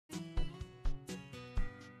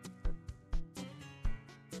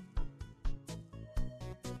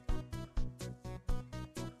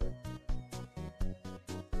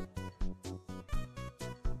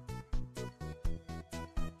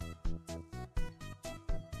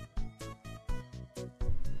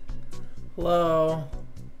Hello.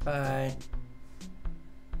 Hi.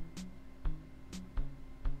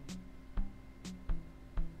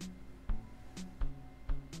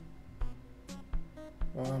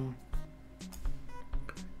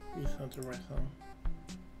 Recenter myself.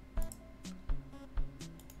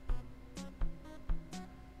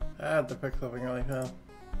 I had to pick something really fast.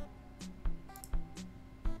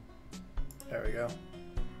 There we go.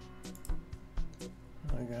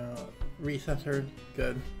 There we go. Recentered.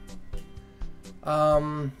 Good.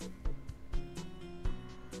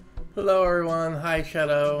 Hello everyone. Hi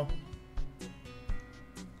Shadow.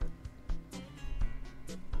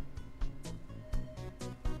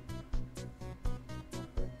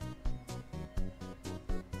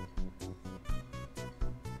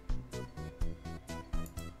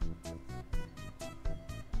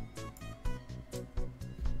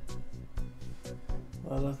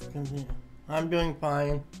 Well, let's continue. I'm doing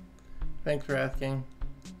fine. Thanks for asking.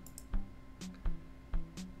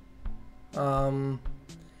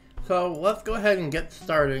 So let's go ahead and get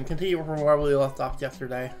started and continue from where we left off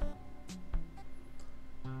yesterday.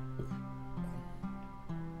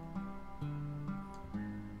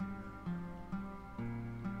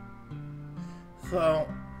 So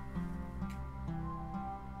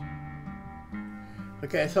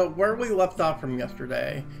where we left off from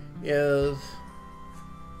yesterday is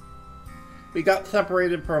we got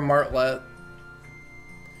separated from Martlet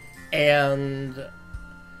and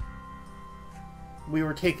we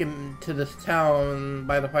were taken to this town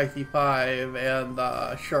by the Feisty Five and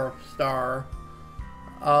Sheriff Star.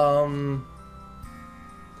 And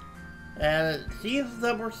it seems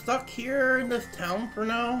that we're stuck here in this town for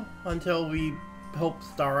now until we help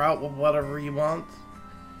Star out with whatever he wants.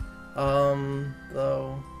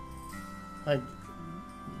 So like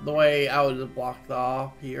the way out is blocked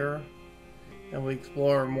off here and we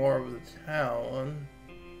explore more of the town.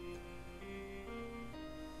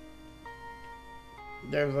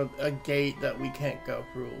 There's a gate that we can't go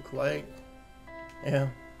through, looks like. Yeah.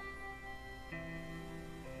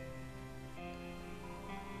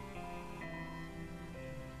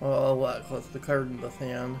 Well, what's the card in the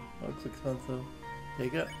sand? Looks expensive.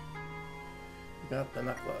 Take it. We got the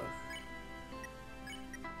necklace.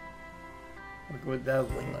 Look at a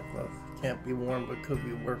dazzling necklace. Can't be worn, but could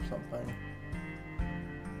be worth something.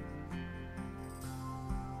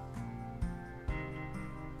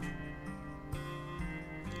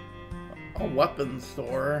 A weapons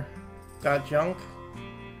store. Got junk?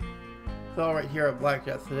 So right here at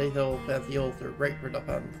Blackjack today, the fancy holes are great for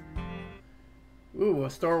defense. Ooh, a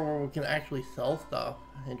store where we can actually sell stuff.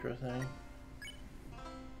 Interesting.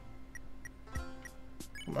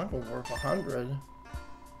 I'm not gonna worth 100.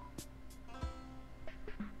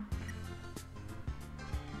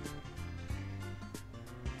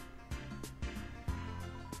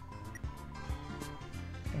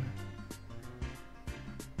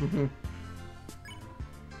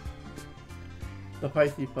 The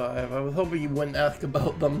Feisty Five. I was hoping you wouldn't ask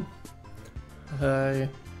about them. Hey.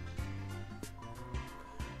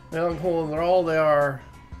 The uncles are all they are.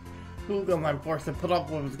 Hoogans I'm forced to put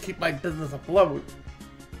up with to keep my business afloat.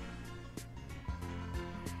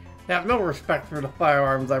 They have no respect for the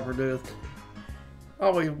firearms I produce.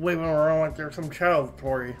 Always waving around like they're some child's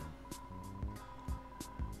toy.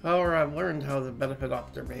 However, I've learned how to benefit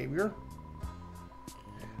off their behavior.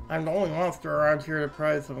 I'm the only monster around here that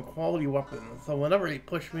provides some quality weapons, so whenever they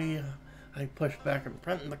push me, I push back and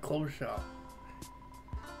print in the clothes shop.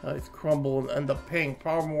 I just crumble and end up paying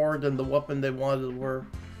far more than the weapon they wanted worth.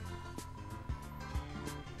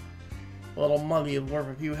 A little money is worth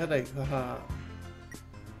a few headaches, haha.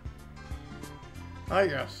 Ah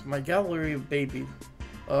yes, my gallery of babies.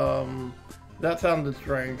 That sounded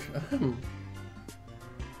strange.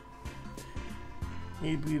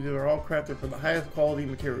 These are all crafted from the highest quality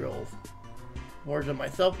materials. Forged them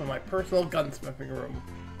myself in my personal gunsmithing room.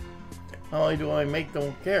 Not only do I make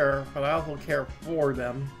them care, but I also care for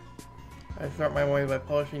them. I start my morning by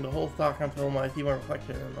polishing the whole stock until I see my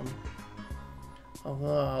reflection in them.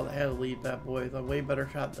 Although the head-lead bad boy is a way better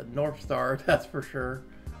shot than North Star, that's for sure.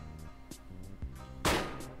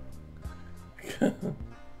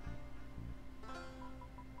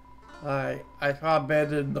 I saw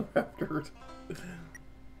abandoned in the rafters.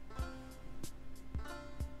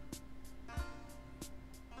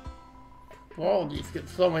 All these get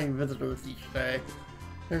so many visitors each day.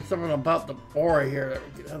 There's something about the aura here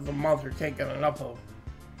that the monster can't get enough of.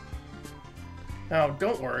 Now,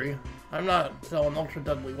 don't worry. I'm not selling ultra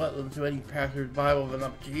deadly weapons to any passers-by with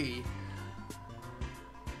enough G.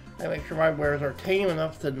 I make sure my wares are tame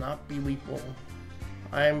enough to not be lethal.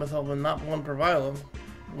 I myself am not one for violence.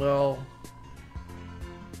 Well,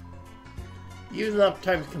 Used enough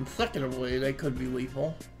times consecutively, they could be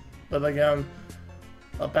lethal. But again,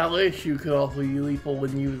 a ballet shoe could also be lethal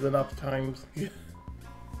when used enough times.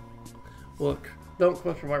 Look, don't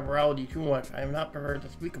question my morality too much. I am not prepared to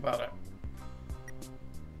speak about it.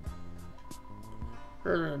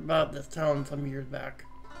 Heard about this town some years back.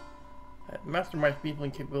 Mastermind people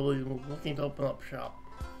and capabilities was looking to open up shop.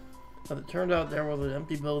 But it turned out there was an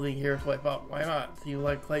empty building here, so I thought, why not? Seemed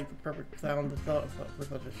like the perfect sound to sell for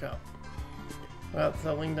such a shop. Without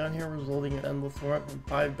settling down here, resulting in endless torrent from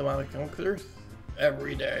 5 demonic youngsters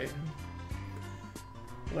every day.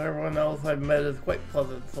 But everyone else I've met is quite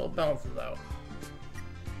pleasant, so it balances out.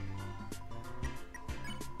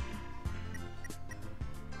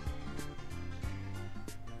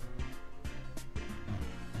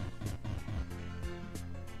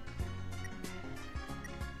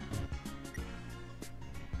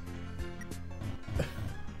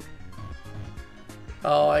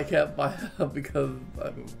 Oh, I can't buy it because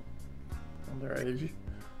I'm underage.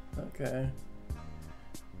 Okay.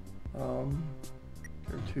 There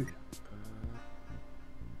are 2.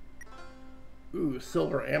 Ooh,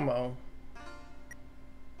 silver ammo.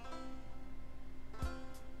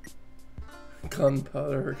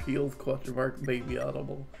 Gunpowder, heals, question mark, baby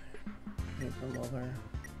audible. Mother.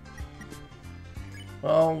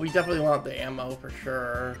 Well, we definitely want the ammo for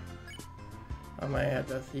sure. I might have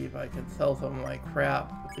to see if I can sell some of my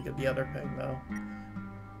crap to get the other thing though.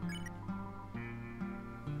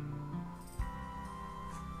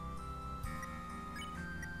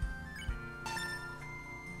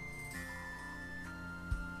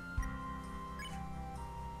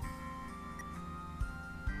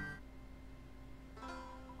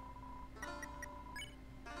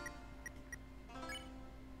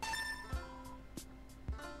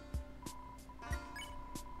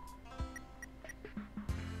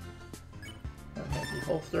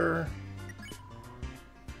 Holster.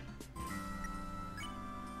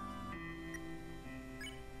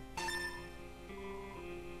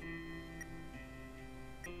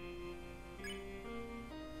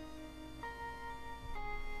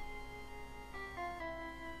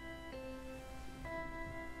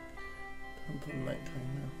 Until nighttime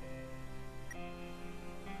now.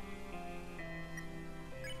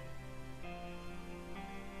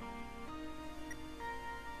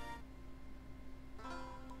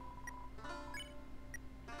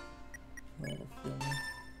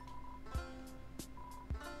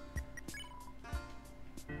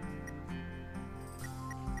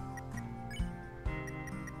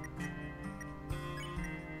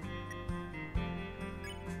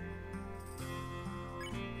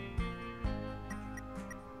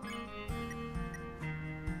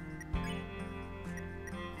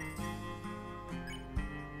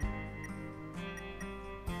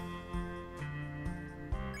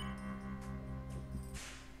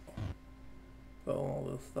 All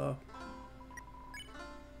this stuff.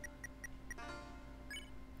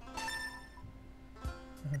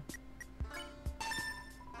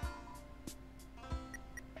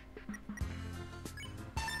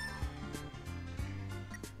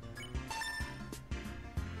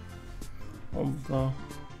 Also,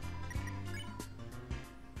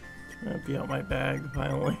 empty out my bag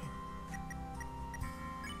finally.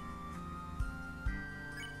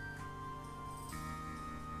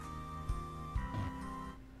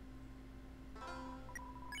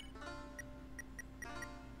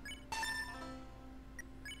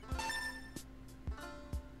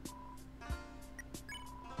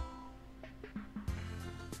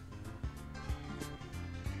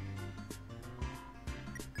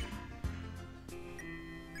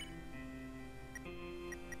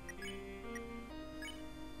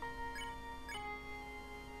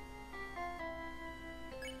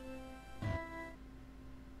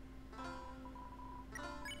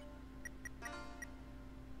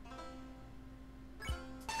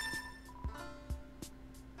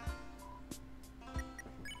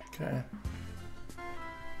 Okay.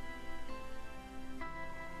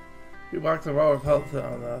 He walks the road pelts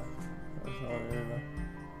on us.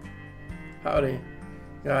 Howdy.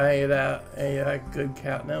 Got any of that good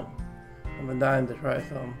catnip? I've been dying to try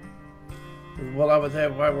some. This is what I would say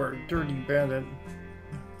if I were a dirty bandit.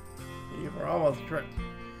 You were almost tricked.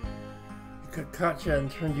 You could catch you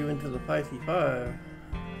and turn you into the Spicy Five.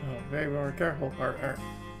 Oh, very, very careful, partner.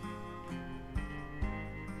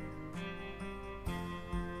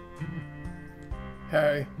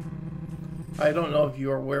 Hey, I don't know if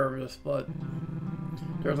you are aware of this, but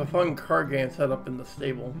there's a fun card game set up in the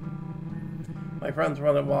stable. My friends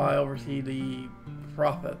run it while I oversee the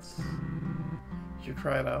profits. You should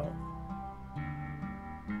try it out.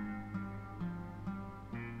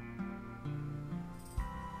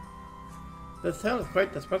 This town is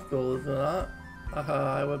quite the spectacle, is it not?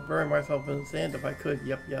 I would bury myself in the sand if I could.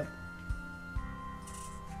 Yep.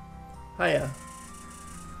 Hiya.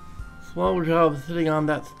 Small job sitting on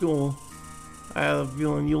that stool. I have a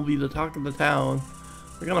feeling you'll be the talk of the town.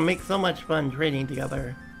 We're gonna make so much fun trading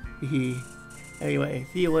together. Hehe. Anyway,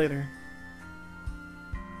 see you later.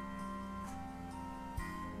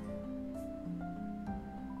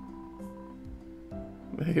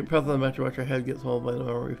 You press on the metro, watch your head get swallowed by the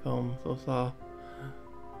memory foam. So soft.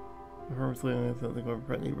 Purposely only something over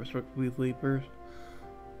threatening restricted sleepers.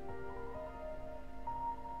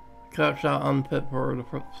 Cop shot on pit for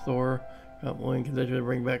the store. Got willing condition to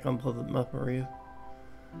bring back unpleasant memories.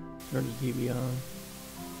 Turn the TV on.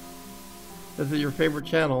 This is your favorite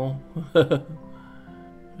channel. If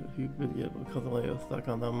you video because I was stuck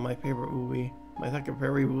on them. My favorite movie. My second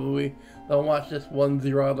favorite movie. Don't watch this 1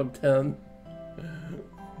 0 out of 10.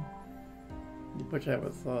 Which I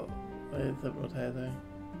was thought. It's hypnotizing.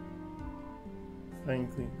 Fine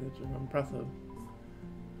clean kitchen. Impressive.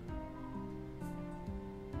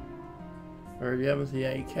 Or you haven't seen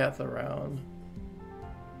any cats around.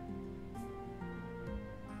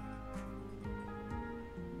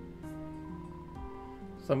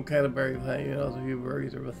 Some kind of berry plant, you know, a few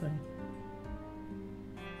berries are missing.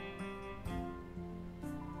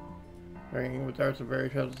 Bringing with darts of berry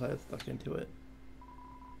shells stuck into it.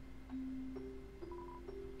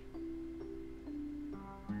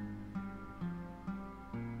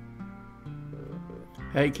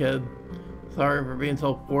 Hey kid, sorry for being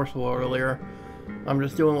so forceful earlier. I'm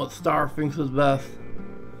just doing what Star thinks is best.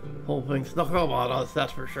 Whole thing snuck up on us,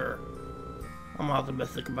 that's for sure. I'm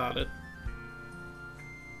optimistic about it.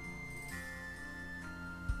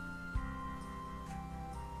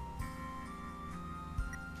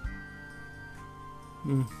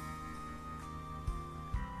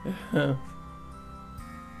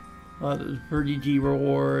 For DG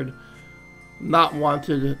reward. Not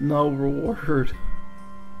wanted, no reward.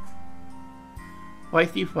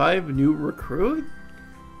 Spicy 5 new recruit?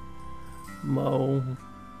 Mo.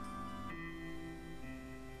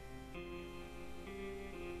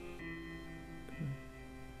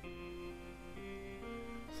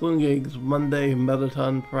 Sling gigs Monday,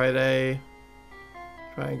 Metaton Friday.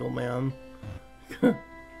 Triangle Man.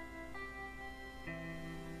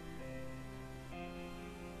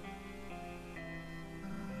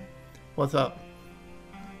 What's up?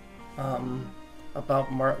 About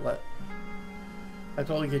Martlet. I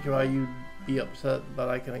totally get you why you'd be upset, but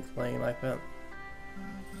I can explain. I think.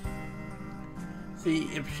 See,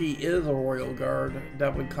 if she is a royal guard,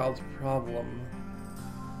 that would cause a problem.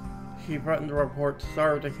 She threatened to report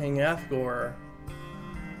Star to King Asgore.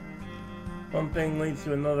 One thing leads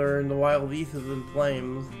to another, and the wild east is in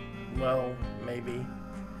flames. Well, maybe.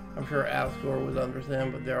 I'm sure Asgore would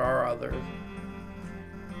understand, but there are others.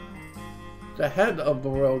 The head of the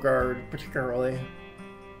Royal Guard, particularly.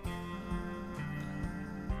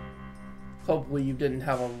 Hopefully you didn't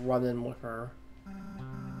have a run-in with her.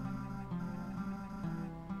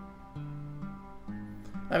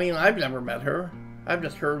 I mean, I've never met her. I've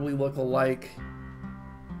just heard we look alike.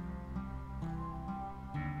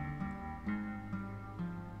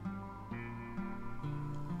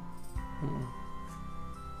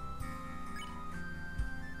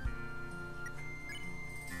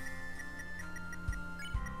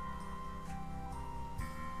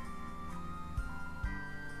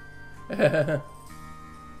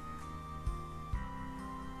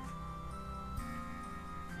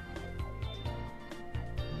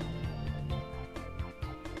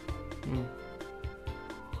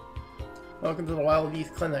 Welcome to the Wild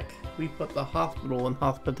East Clinic. We put the hospital in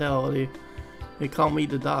hospitality. They call me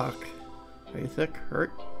the doc. Are you sick?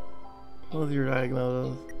 Hurt? What was your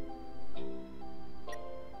diagnosis?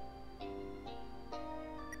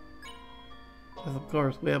 Yes, of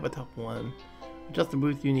course, we have a tough one. Just the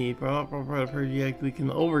boost you need. For project, we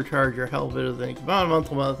can overcharge your health visiting.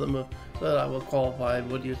 Environmental medicine, but I was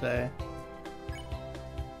qualified. What do you say?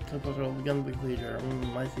 Gun leisure.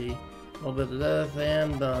 I see. A little bit of this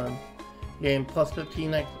and done. Game plus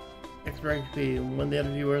 15 extra HP. When the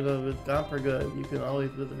interviewers of it's gone for good, you can always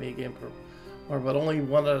visit me again for more, but only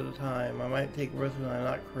one at a time. I might take risks when I'm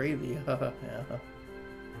not crazy. Yeah.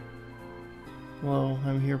 Well,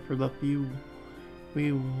 I'm here for the few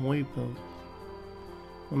wayposts.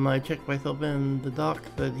 When I checked myself in, the doc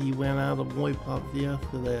said he went out of wayposts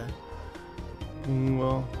yesterday.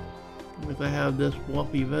 Well, if I have this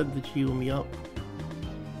fluffy bed to shield me up.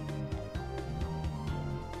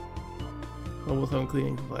 Oh, with some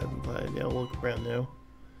cleaning supplies inside. Yeah, it'll look brand new.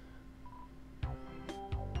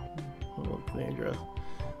 It'll look dangerous.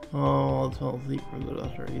 Oh, let's fall asleep for the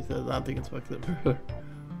doctor. He says not to expect it further.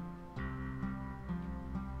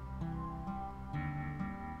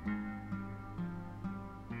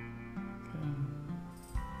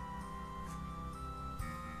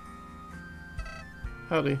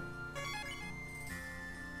 Howdy.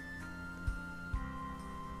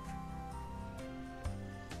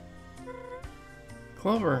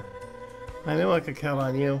 Clover, I knew I could count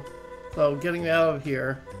on you. So getting me out of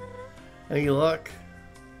here. Any luck?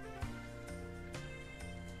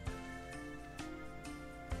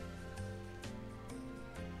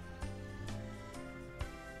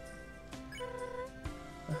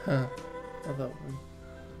 Huh.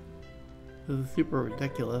 This is super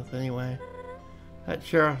ridiculous anyway. That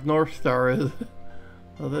Sheriff Northstar is...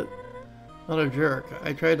 was it? What a jerk.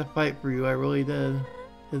 I tried to fight for you, I really did.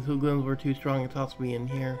 His hooligans were too strong to toss me in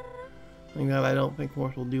here. Thank God I don't think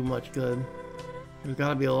force will do much good. There's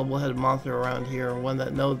gotta be a level-headed monster around here, one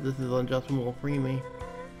that knows this is unjust and will free me.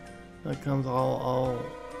 That comes all...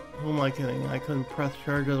 Who am I kidding? I couldn't press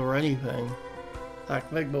charges or anything.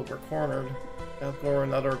 That big boat were cornered. As for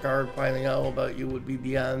another guard finding out about you would be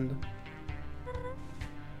the end.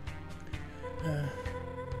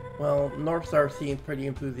 Well, Northstar seems pretty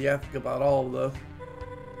enthusiastic about all of this.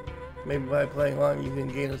 Maybe by playing along you can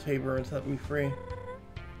gain his favor and set me free.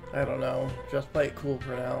 I don't know. Just play it cool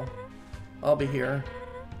for now. I'll be here.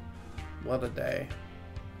 What a day.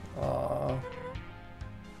 Aww.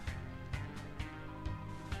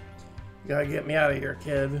 You gotta get me out of here,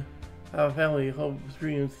 kid. I have a family, hopes,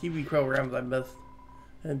 dreams, TV programs I missed.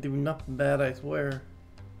 And do nothing bad, I swear.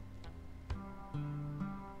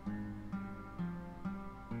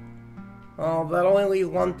 Oh, that only leaves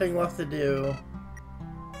one thing left to do.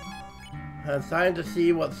 It's time to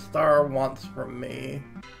see what Star wants from me.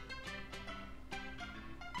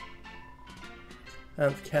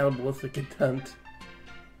 That's cannibalistic intent.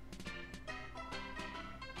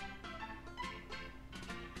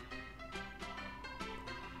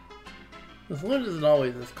 The saloon isn't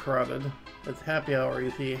always this crowded. It's happy hour, you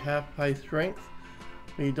see, half price drinks.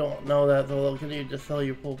 But you don't know that, so they'll continue to just sell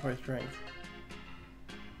you full price drinks.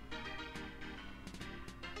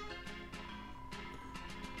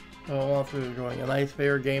 Oh, also enjoying a nice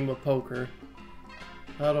fair game of poker.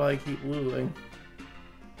 How do I keep losing?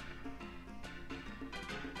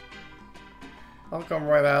 I'll come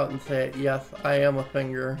right out and say it. Yes, I am a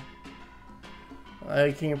finger.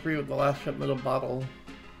 I came free with the last shipment of bottles.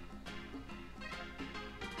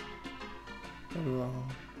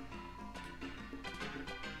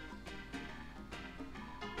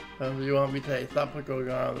 What do you want me to say? Stop going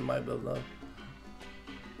on in my business.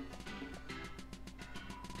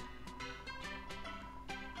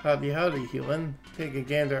 Howdy, howdy, human. Take a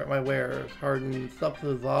gander at my wares. Hardened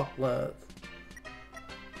substances off limits.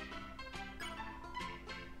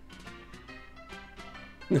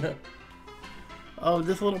 Oh,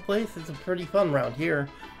 this little place is pretty fun around here.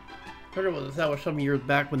 Heard it was established some years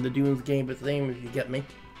back when the Dunes gained its name, if you get me.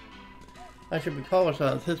 I should be polished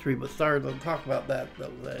on its history, but Star doesn't talk about that,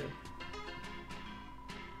 though.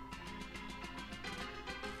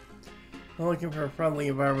 I'm looking for a friendly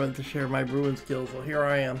environment to share my brewing skills, so here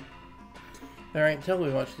I am. There ain't terribly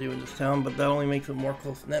much to do in this town, but that only makes it more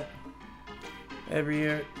close-knit.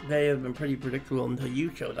 Every day has been pretty predictable until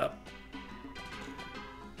you showed up.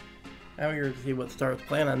 I'm eager to see what Star's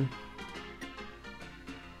planning.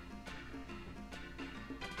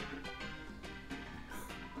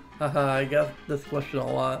 Haha, I get this question a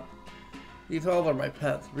lot. These all are my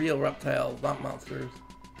pets, real reptiles, not monsters.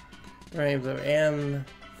 Their names are Anne,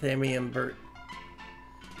 Sammy, and Bert.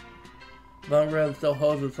 Longren still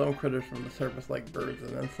hoses some critters from the surface like birds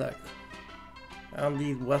and insects. Found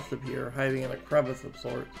these west of here, hiding in a crevice of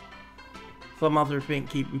sorts. Some monsters think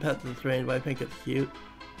keeping pets is strange, but I think it's cute.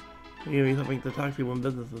 They give me something to talk to when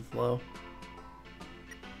business is slow.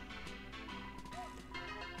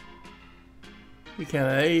 You can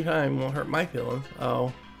at any time, won't hurt my feelings.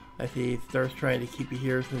 Oh, I see. Star's trying to keep you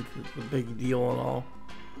here since it's a big deal and all.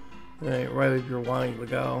 Right as you're wanting to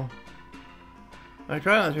go. I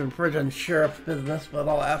try not to infringe on Sheriff's business, but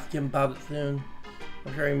I'll ask him about it soon.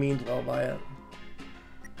 I'm sure he means well by it.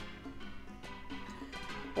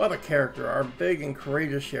 What a character, our big and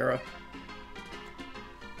courageous sheriff.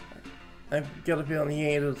 I get a feeling he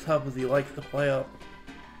ain't as tough as he likes to play up.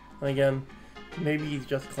 And again, maybe he's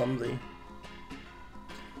just clumsy.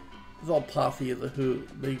 His old posse is a hoot.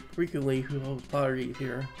 They frequently host parties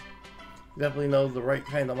here. He definitely knows the right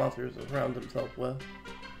kind of monsters to surround himself with.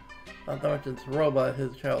 Not to mention Soroba,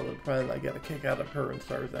 his childhood friend. I get a kick out of her and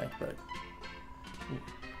Star's aspect.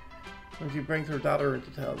 When she brings her daughter into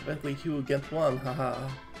town, basically 2 against 1, haha.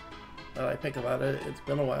 Now I think about it, it's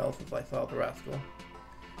been a while since I saw the rascal.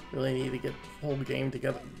 Really need to get the whole game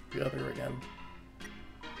together again.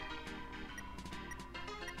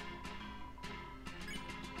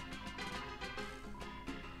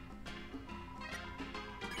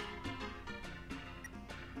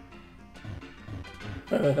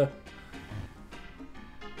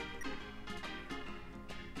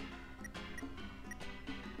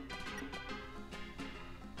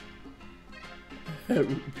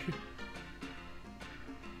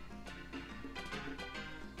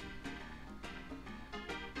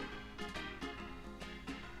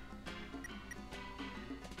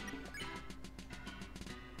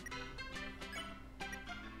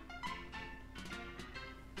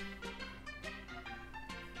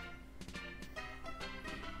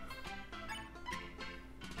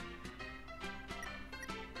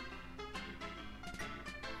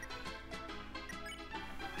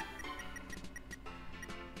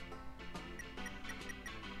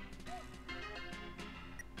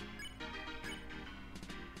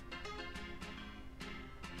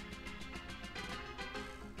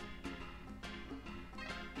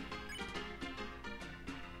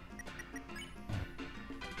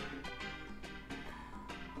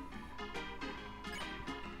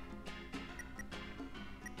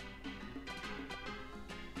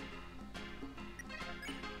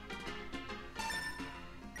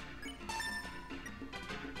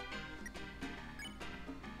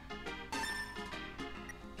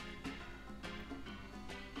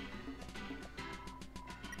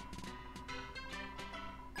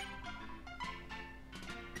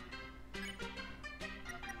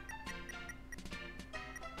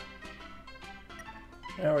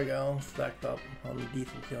 There we go, stacked up on the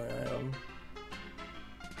decent healing item.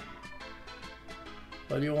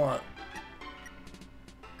 What do you want?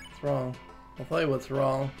 What's wrong? I'll tell you what's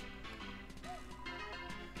wrong.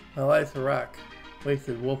 My life's a wreck.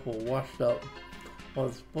 Wasted, woeful, washed up. I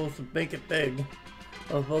was supposed to make it big.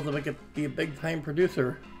 I was supposed to make it be a big time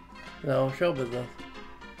producer. You know, show business.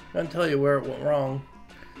 I'm gonna tell you where it went wrong.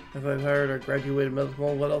 If I hired or graduated medical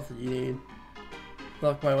school, what else did you need?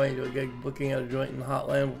 Snuck my way into a gig booking at a joint in the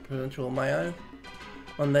hotland with potential in my eyes.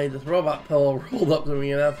 One day this robot fellow rolled up to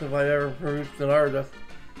me and asked if I'd ever produced an artist.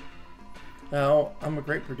 Now, I'm a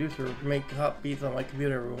great producer, make hot beats on my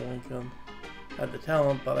computer every weekend. I had the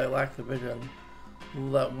talent, but I lacked the vision.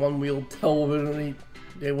 That one-wheeled television,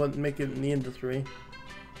 they wouldn't make it in the industry.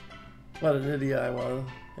 What an idiot I was.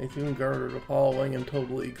 I soon garnered a following and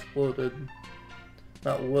totally exploded.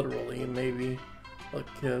 Not literally, maybe. Look,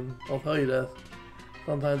 kid, I'll tell you this.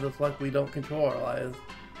 Sometimes it's like we don't control our lives.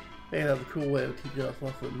 They have a cool way of teaching us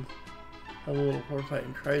lessons. Have a little foresight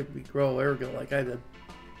and try to grow arrogant like I did.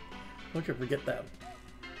 Don't you forget that.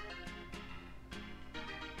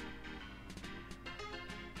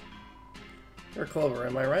 You're Clover,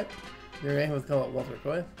 am I right? Your name has come up once or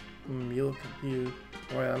twice. You look confused.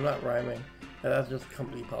 Alright, I'm not rhyming. That's just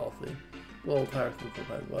company policy. A little tiresome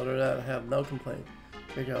sometimes, but other than that, I have no complaints.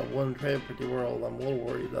 Great job, one trade pretty world. I'm a little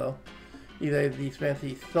worried though. Either these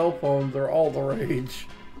fancy cell phones are all the rage.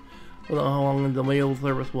 I don't know how long the mail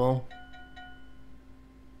service will.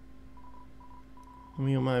 Let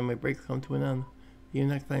me remind my breaks come to an end. See you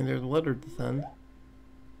next time there's a letter to send.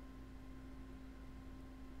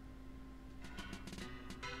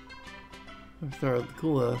 I started the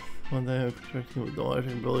coolest. One day I was constructing with Dodge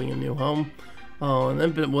and building a new home. Oh, an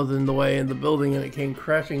infant was in the way in the building and it came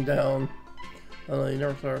crashing down. The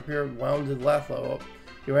North Star appeared, wound his lasso up.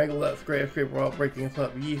 He wrangled that skyscraper while breaking its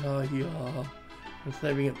up. Yeehaw, yeehaw. For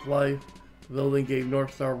saving its life, the building gave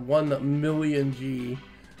North Star 1 million G.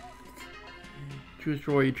 True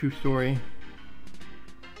story, true story.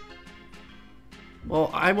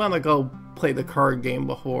 Well, I want to go play the card game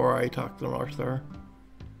before I talk to North Star.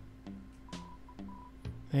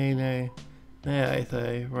 Hey, nay. Nay, I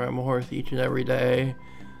say, ride my horse each and every day.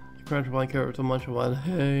 I crunch my carrots so much of one.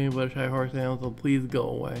 Hey, but shy horse animals, so please go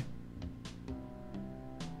away.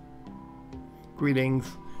 Greetings.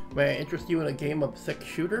 May I interest you in a game of Sick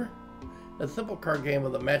Shooter? A simple card game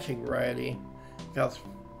of the matching variety. It costs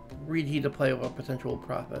 3G to play with a potential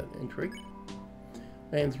profit. Intrigue?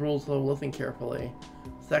 Name's rules, so listen carefully.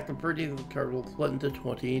 Stack of 30 cards will split into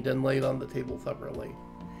 20, then laid on the table separately.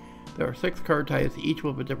 There are 6 card types, each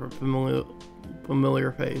with a different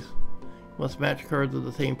familiar face. You must match cards of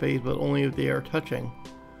the same face, but only if they are touching.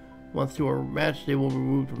 Once 2 are matched, they will be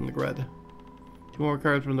removed from the grid. 2 more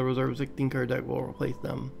cards from the reserve 16 card deck will replace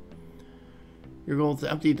them. Your goal is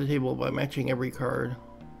to empty the table by matching every card.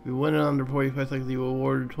 If you win in under 45 seconds, you will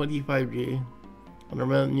award 25G. Under a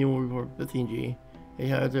minute, you will reward 15G. A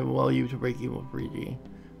hazard will allow you to break even with 3G.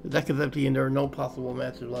 The deck is empty and there are no possible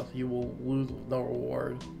matches left. You will lose with no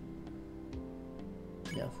reward.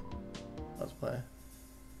 Yes. Let's play.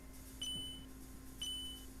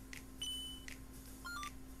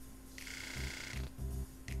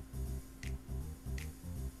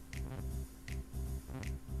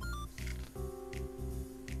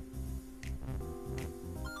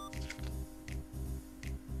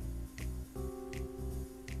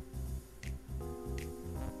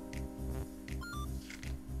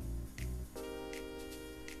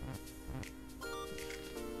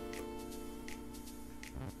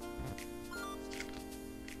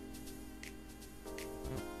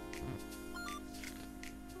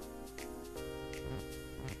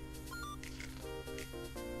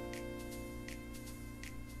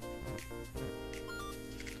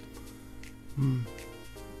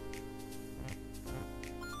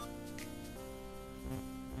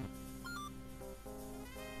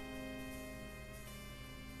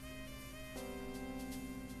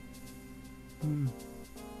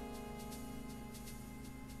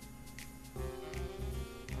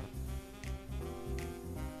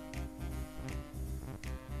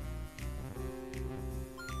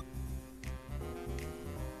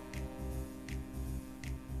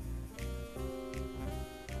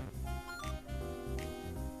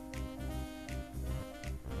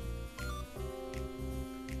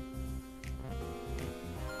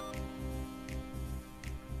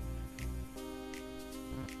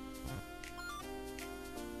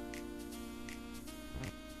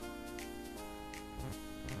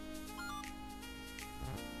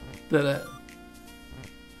 Did it.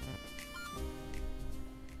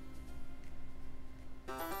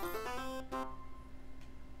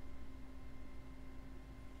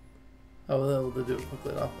 I was able to do it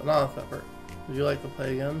quickly enough. An honest effort. Would you like to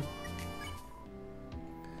play again?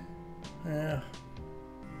 Yeah.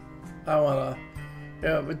 I wanna...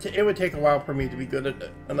 Yeah, it would take a while for me to be good at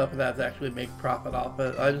it, enough of that to actually make profit off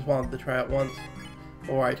it. I just wanted to try it once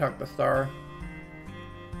before I talked to Star.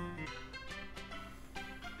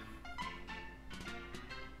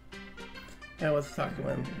 Yeah, let's talk to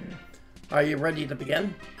him. Are you ready to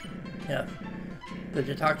begin? Yes. Did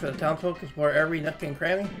you talk to the townsfolk for every nook and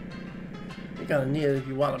cranny? You're gonna need it if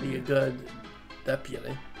you want to be a good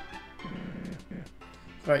deputy.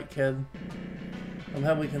 That's right, kid. I'm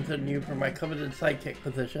heavily considering you for my coveted sidekick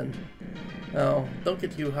position. No, don't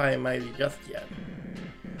get too high and mighty just yet.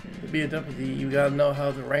 To be a deputy, you gotta know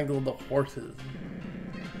how to wrangle the horses.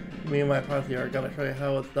 Me and my posse are gonna show you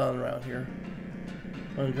how it's done around here.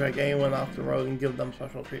 I'm gonna drag anyone off the road and give them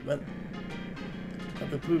special treatment. You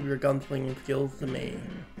have to prove your gunslinging skills to me.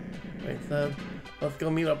 Right, said, let's go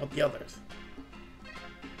meet up with the others.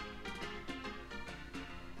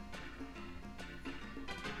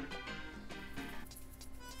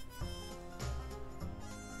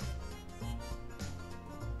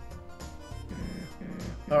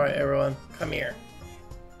 Alright everyone, come here.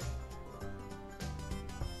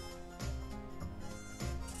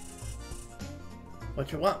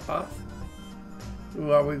 What you want, boss?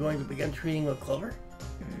 Who are we going to begin treating with Clover?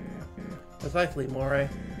 Precisely, Moray.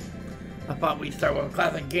 I thought we'd start with a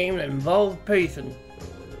classic game that involves pacing.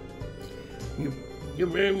 You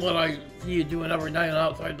mean what I see you doing every night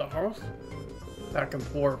outside the house? Back and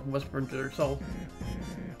forth, whispering to their soul.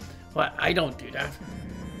 But I don't do that.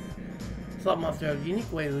 Some monsters have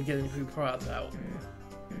unique ways of getting food products out.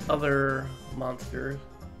 Other monsters.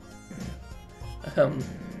 Can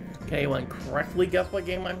anyone correctly guess what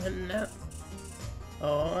game I'm hinting at?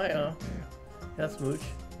 Oh, I know. Yes, Mooch.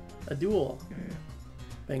 A duel.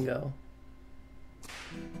 Bingo.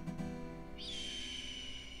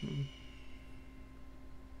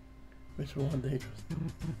 Which one dangerous?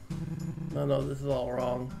 No, this is all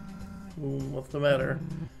wrong. What's the matter?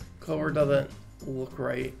 Clover doesn't look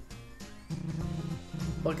right.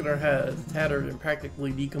 Look at her head, it's tattered and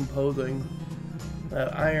practically decomposing.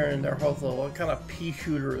 That iron in their hustle, what kind of pea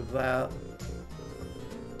shooter is that?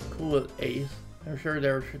 Cool as Ace. I'm sure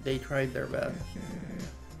they tried their best.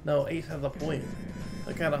 No, Ace has a point.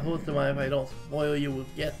 What kind of host am I if I don't spoil you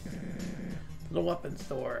with gifts? To the weapon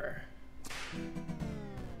store.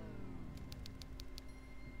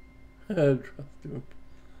 Trust him.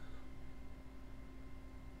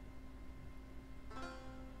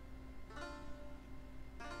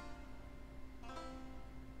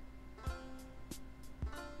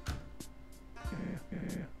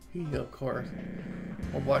 Of course.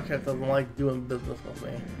 Well, Blackjack doesn't like doing business with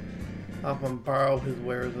me. I often borrow his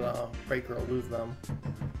wares and break or lose them.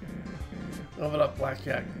 Give it up,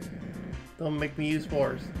 Blackjack. Don't make me use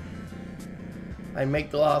force. I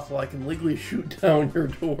make the law so I can legally shoot down your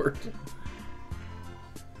doors.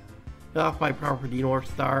 Get off my property,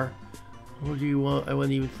 North Star. What do you want? I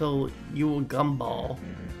wouldn't even sell you a gumball.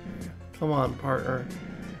 Come on, partner.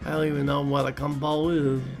 I don't even know what a gumball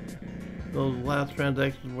is. Those last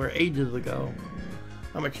transactions were ages ago.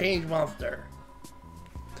 I'm a changed monster.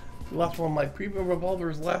 You lost one of my premium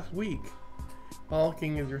revolvers last week.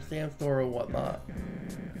 Bollocking is your sandstorm or whatnot.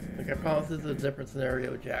 Like I promise this is a different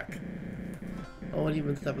scenario, Jack. I won't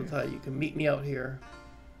even step aside. You can meet me out here.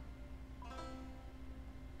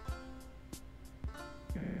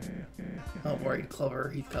 Don't worry, Clover.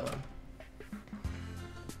 He's coming.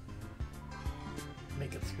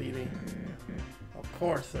 Make it speedy. Of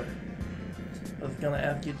course, sir. I was gonna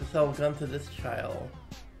ask you to sell a gun to this child.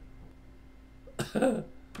 I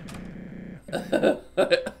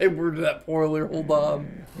worded that poorly. Hold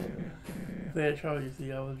on. Say I showed you.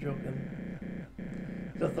 See, I was joking.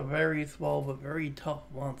 Just a very small but very tough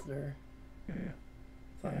monster.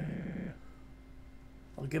 Sorry.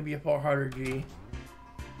 I'll give you 400 G.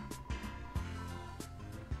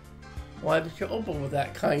 Why did you open with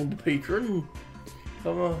that, kind patron?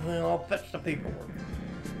 I'll fetch the paperwork.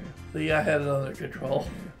 See, I had it under control.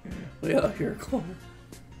 We out here, Clover.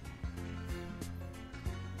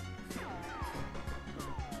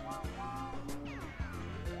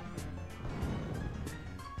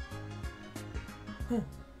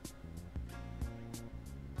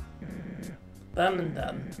 Done and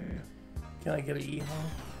done. Can I get an E-hole?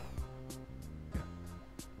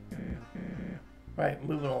 Right,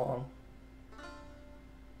 moving along.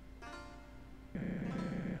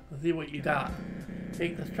 Let's see what you got.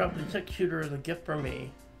 Take this trusty 6-shooter as a gift from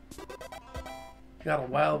me. You got a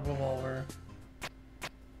wild revolver.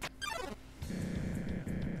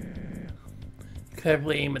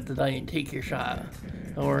 Carefully aim at the gun and take your shot.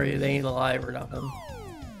 Don't worry, they ain't alive or nothing.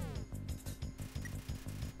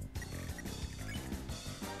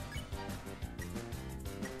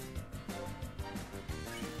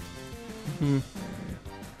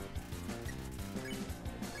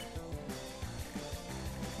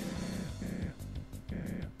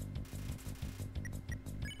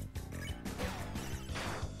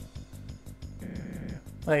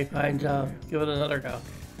 Hey, fine job. Give it another go.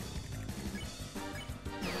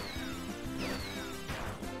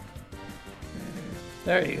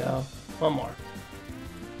 There you go. One more.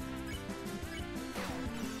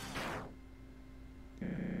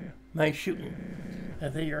 Nice shooting. I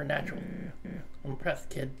think you're a natural. I'm impressed,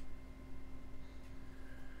 kid.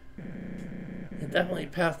 You definitely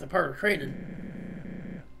passed the part of training.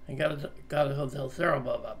 I gotta tell Sarah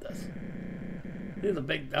about this. He's a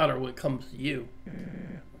big doubter when it comes to you.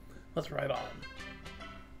 Let's ride on.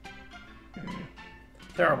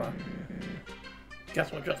 Sarah,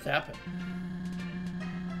 guess what just happened?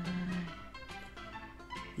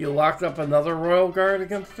 You locked up another royal guard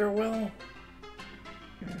against their will?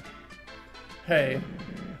 Hey,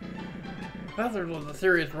 Hazard was a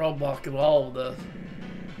serious roadblock in all of this.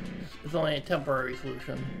 It's only a temporary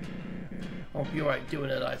solution. I hope you're right doing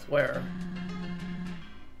it, I swear.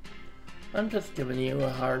 I'm just giving you a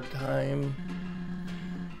hard time.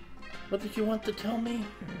 What did you want to tell me?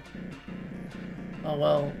 Oh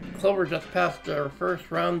well, Clover just passed their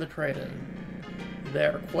first round of training.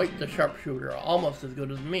 They're quite the sharpshooter, almost as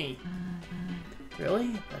good as me.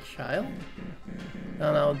 Really? A child?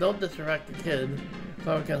 No, don't disrespect the kid.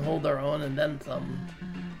 Clover can hold their own and then some.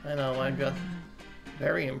 I know, I'm just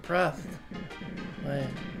very impressed. I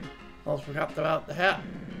almost forgot about the hat.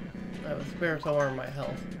 I have a spare somewhere in my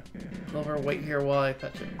house. Clover, wait here while I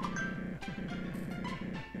fetch it.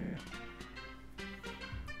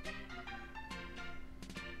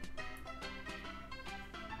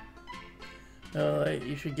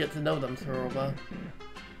 You should get to know them, Soroba.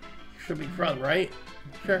 Should be fun, right?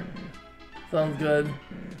 Sure. Sounds good.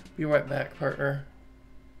 Be right back, partner.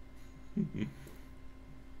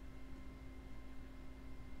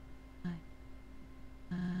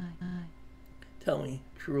 Tell me,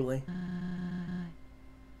 truly,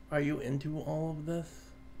 are you into all of this?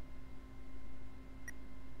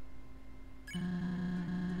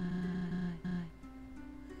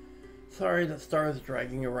 Sorry that Star is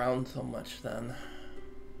dragging you around so much then.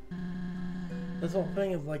 This whole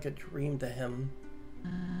thing is like a dream to him.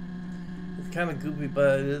 It's kind of goofy,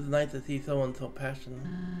 but it is nice to see someone so passionate.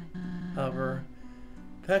 However,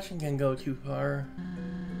 passion can go too far.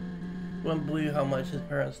 You wouldn't believe how much his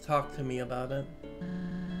parents talked to me about it.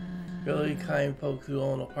 Really kind folks who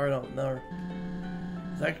own a part out there.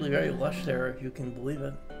 It's actually very lush there, if you can believe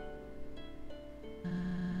it.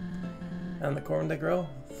 And the corn they grow?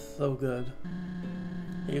 So good.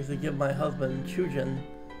 I used to give my husband, Chujin,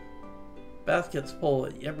 baskets full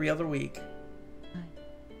every other week.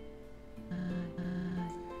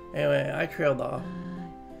 Anyway, I trailed off.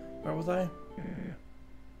 Where was I?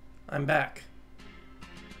 I'm back.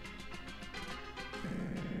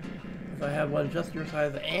 If I had one just your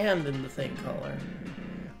size and in the same color.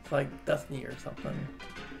 It's like Destiny or something.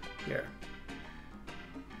 Here.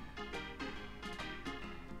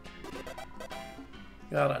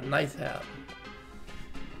 Got a nice hat.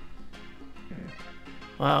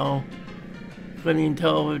 Wow. Couldn't even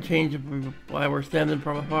tell the change while we're standing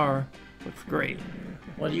from afar. Looks great.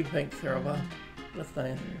 What do you think, Sarah? That's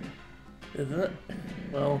nice. Isn't it?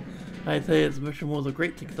 Well, I'd say this mission was a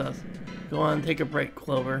great success. Go on, take a break,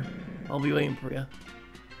 Clover. I'll be waiting for you.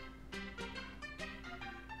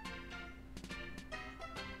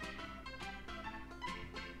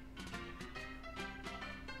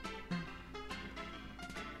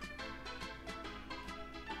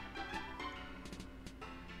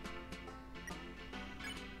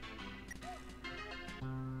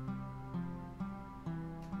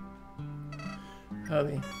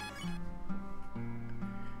 Howdy.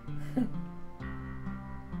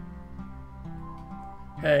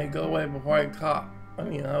 Hey, go away before I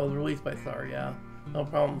I was released by Star, yeah. No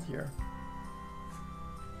problems here.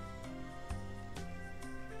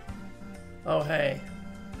 Oh, hey.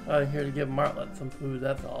 I'm here to give Martlet some food,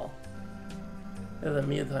 that's all. In the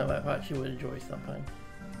meantime, I thought she would enjoy something.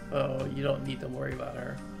 Oh, you don't need to worry about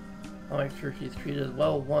her. I'll make sure she's treated as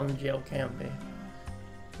well as one in jail can be.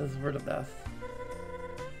 This is for the best.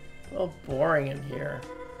 So boring in here.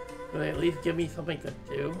 Could they at least give me something to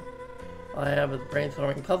do? All I have is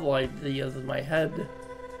brainstorming puzzle ideas in my head.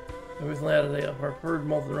 I recently had a preferred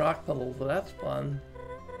molten rock puzzle, so that's fun.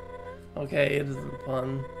 Okay, it isn't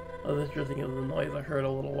fun. Oh, this interesting is the noise I heard a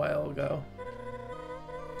little while ago.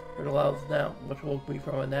 Heard a loud snap, which woke me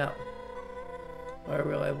from a nap. I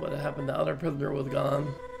realized what had happened, the other prisoner was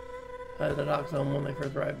gone. I had to talk to him when they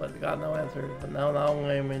first arrived, but got no answers. But now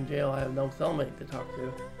I'm in jail, I have no cellmate to talk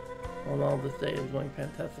to. Well, all this day is going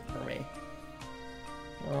fantastic for me.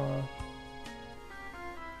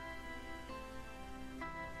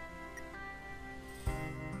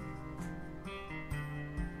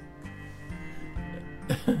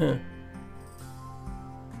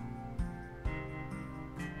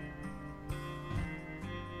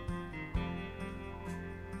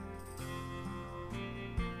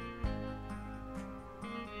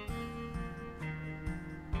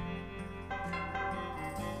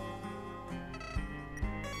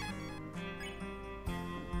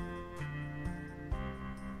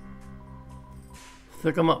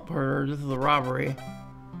 Stick 'em up, partner. This is a robbery.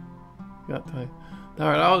 Got time.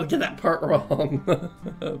 Alright, I always get that part wrong.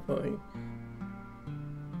 Funny.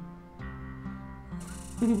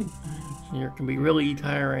 Here can be really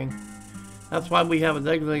tiring. That's why we have a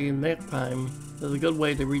designated nap time. It's a good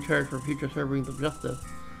way to recharge for future servings of justice.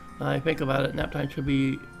 I think about it, nap time should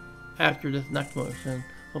be after this next motion.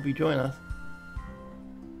 Hope you join us.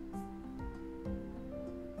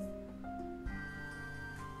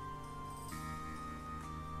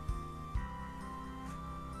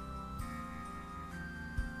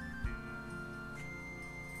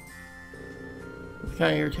 It's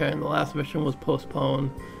kind of irritating. The last mission was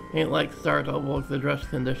postponed. Ain't like Starlo will address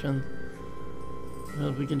conditions.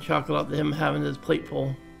 We can chalk it up to him having his plate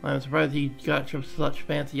full. I'm surprised he got such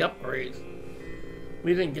fancy upgrades.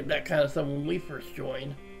 We didn't get that kind of stuff when we first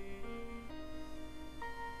joined.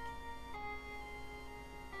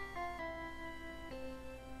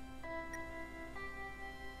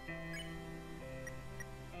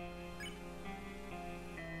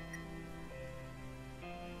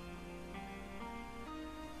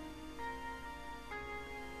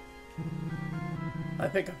 I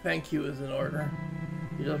think a thank you is in order.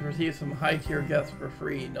 You just received some high-tier guests for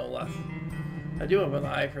free, no less. I do have an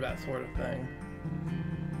eye for that sort of thing.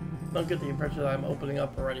 Don't get the impression that I'm opening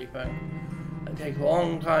up or anything. It takes a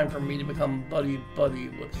long time for me to become buddy-buddy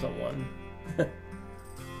with someone.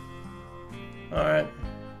 Alright.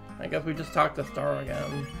 I guess we just talked to Star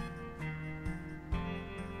again.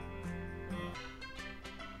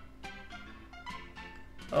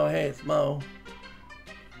 Oh hey, it's Mo.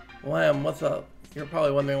 Lamb, what's up? You're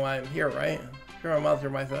probably wondering why I'm here, right? Sure, I'm out there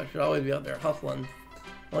myself. I should always be out there hustling.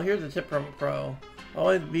 Well, here's a tip from a pro.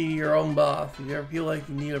 Always be your own boss. If you ever feel like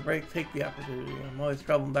you need a break, take the opportunity. I'm always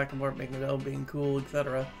traveling back and forth, making it out, being cool,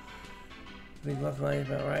 etc. Think that's nice,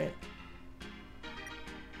 right?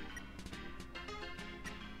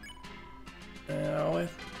 And always?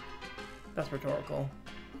 That's rhetorical.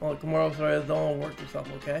 Well, tomorrow, sorry, don't work yourself,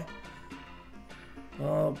 okay?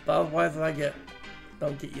 Well, about as wise as I get.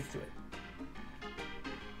 Don't get used to it.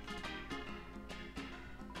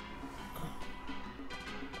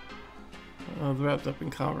 I was wrapped up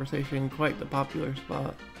in conversation, quite the popular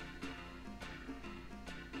spot.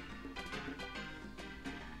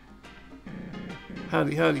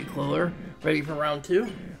 Howdy, howdy, Clover. Ready for round 2?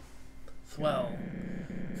 Swell.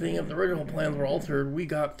 Seeing if the original plans were altered, we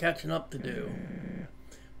got catching up to do.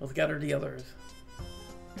 Let's gather the others.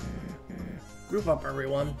 Group up,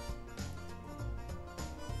 everyone.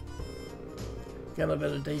 Got a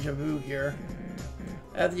bit of deja vu here.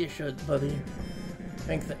 As you should, buddy.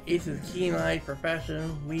 Thanks to Ace's keen eye for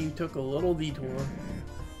fashion, we took a little detour.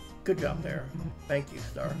 Good job there. Thank you,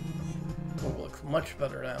 Star. Clover looks much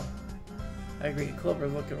better now. I agree,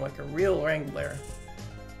 Clover's looking like a real Wrangler.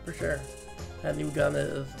 For sure. That new gun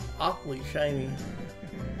is awfully shiny.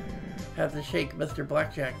 Had to shake Mr.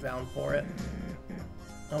 Blackjack down for it.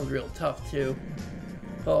 That was real tough, too.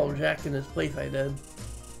 Followed Jack in his place, I did.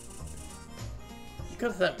 You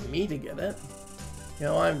could have sent me to get it. You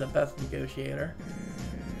know, I'm the best negotiator.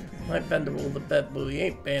 Might bend the rules a bit, but we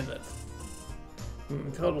ain't bandits.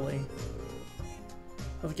 Totally.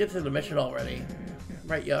 Let's get to the mission already.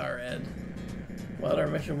 Right you are, Ed. What other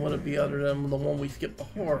mission would it be other than the one we skipped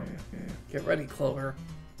before? Get ready, Clover.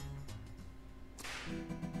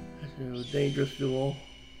 Dangerous duel.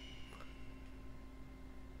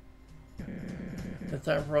 It's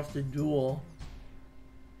time for us to duel.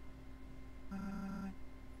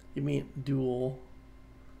 You mean duel?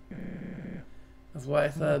 That's why I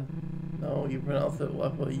said, no, you pronounce it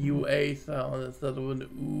with a UA sound instead of an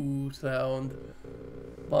OO sound.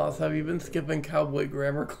 Boss, have you been skipping cowboy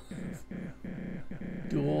grammar class?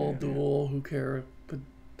 Duel, who cares?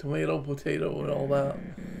 Tomato, potato, and all that.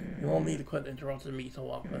 You all need to quit interrupting me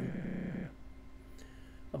so often.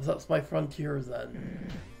 Upsets my frontiers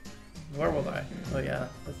then. Where was I? Oh yeah,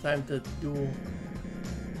 it's time to duel.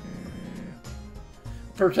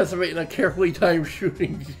 Participate in a carefully timed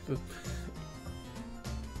shooting.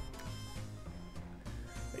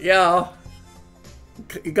 Yeah.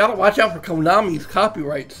 You gotta watch out for Konami's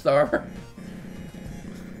copyright, Star.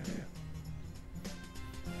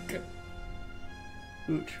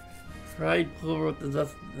 Ooch. Tried Clover with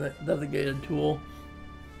the designated tool.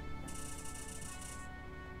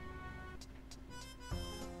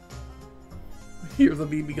 Here's a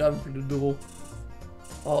BB gun for the duel.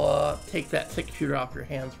 I'll take that 6-shooter off your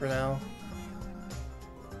hands for now.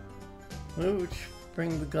 Ooch.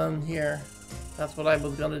 Bring the gun here. That's what I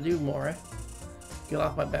was gonna do, Mora. Get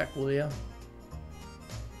off my back, will ya?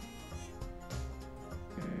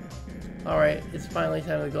 Alright, it's finally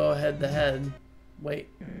time to go head to head. Wait.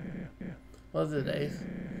 What is it, Ace?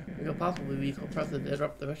 We could possibly be so pressed to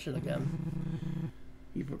interrupt the mission again.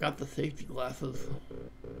 You forgot the safety glasses.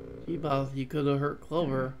 Gee, boss, you could have hurt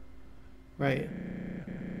Clover. Right.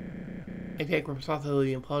 I take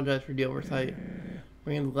responsibility and apologize for the oversight.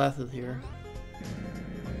 Bringing the glasses here.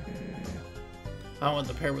 I want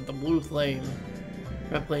to pair with the blue flame.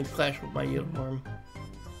 Red flames clash with my uniform.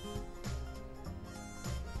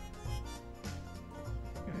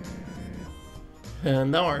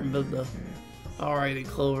 And now we're in business. Alrighty,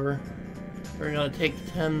 Clover. We're gonna take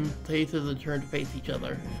 10 paces and turn to face each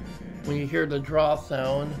other. When you hear the draw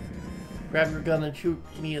sound, grab your gun and shoot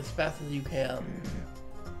me as fast as you can.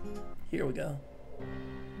 Here we go.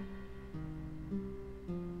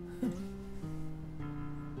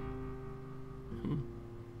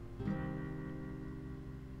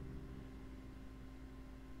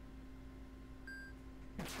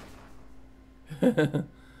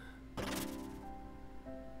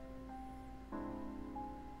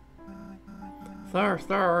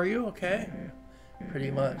 Star, are you okay?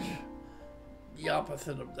 Pretty much. The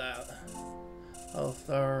opposite of that. Oh,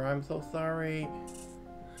 Star, I'm so sorry.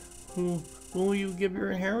 Who will you give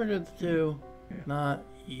your inheritance to? Not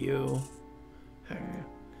you. Heck,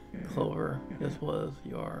 Clover, this was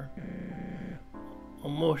your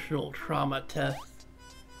emotional trauma test.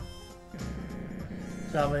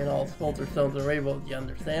 Stop being all spolter stones and rainbows, you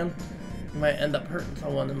understand? You might end up hurting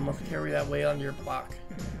someone and must carry that weight on your block.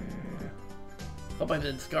 Hope I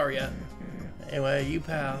didn't scar you. Anyway, you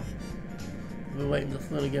pal. We'll be waiting to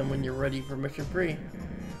saloon again when you're ready for mission 3.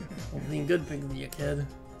 I've seen good things of you, kid.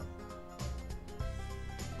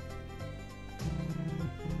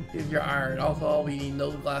 Here's your iron. Also, I'll be needing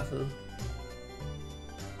those glasses.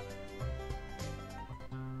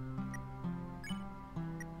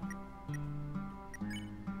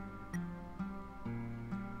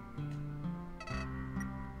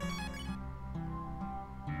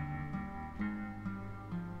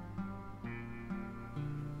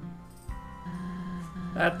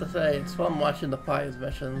 I have to say, it's fun watching the Fives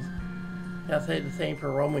missions. Can't say the same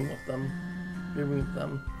for roaming with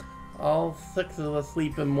them. All 6 of us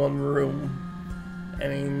sleep in one room.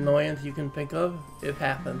 Any annoyance you can think of, it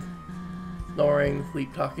happens. Snoring,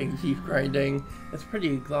 sleep talking, teeth grinding. It's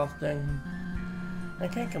pretty exhausting. I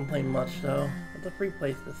can't complain much though. It's a free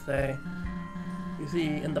place to stay. You see,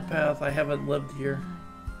 in the past, I haven't lived here.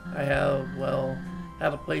 I have, well,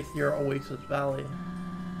 had a place near Oasis Valley.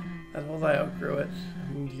 I suppose I outgrew it.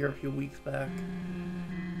 I moved here a few weeks back.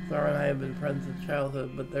 Zara and I have been friends since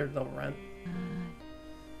childhood, but there's no rent.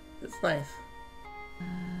 It's nice.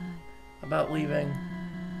 About leaving.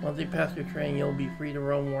 Once you pass your training, you'll be free to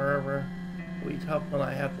roam wherever. It'll be tough when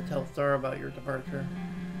I have to tell Star about your departure.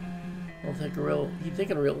 He's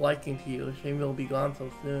taking a real liking to you. Shame you'll be gone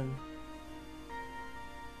so soon.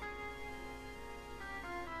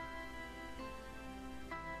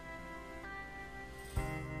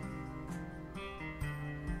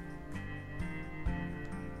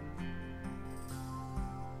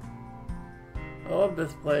 I love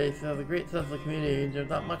this place. It has a great sense of community. There's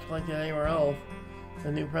not much like it anywhere else.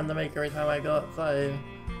 A new friend to make every time I go outside.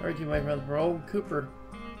 I heard you, my friends, for old Cooper.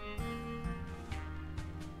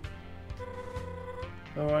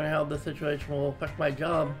 I'm wondering how this situation will affect my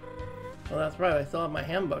job. Well, that's right. I still have my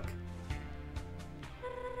handbook.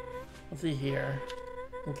 Let's see here.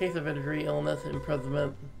 In case of injury, illness,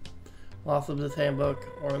 imprisonment, loss of this handbook,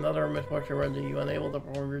 or another misfortune rendering you unable to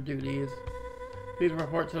perform your duties, please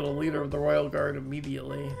report to the leader of the Royal Guard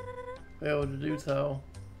immediately. Be able to do so.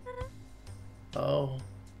 Oh.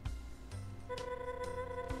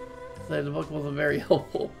 Say the book wasn't very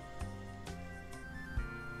helpful.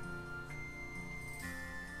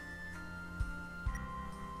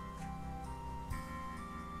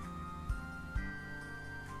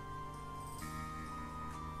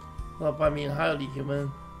 Well, I mean, howdy,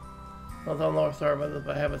 human. I'll tell North Star about this,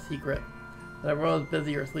 but I have a secret. When everyone's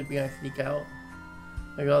busy or sleeping, I sneak out.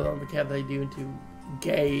 I go on the cat I do into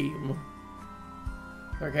game.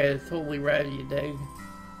 Okay, it's totally ratty, you dig?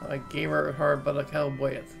 I'm a gamer at heart, but a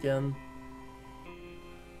cowboy at skin.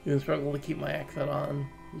 You struggle to keep my accent on.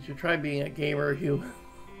 You should try being a gamer, you.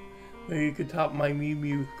 Maybe you could top my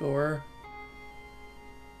Mew score.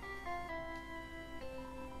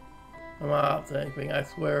 I'm not up to anything, I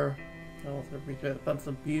swear. I also appreciate it. That's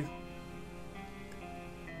some peace.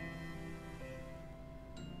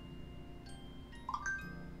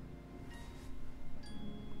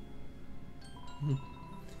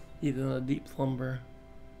 He's in a deep slumber.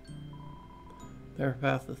 They're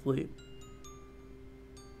fast asleep.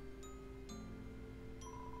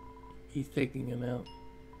 He's taking a nap.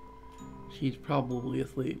 She's probably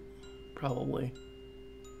asleep. Probably.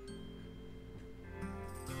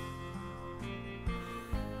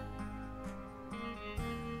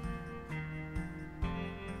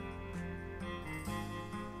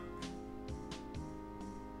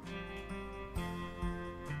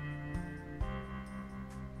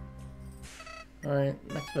 Alright,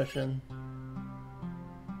 next mission.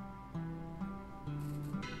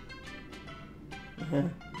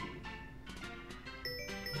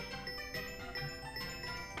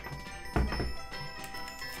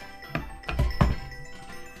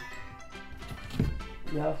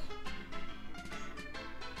 Yes.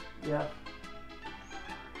 Yeah.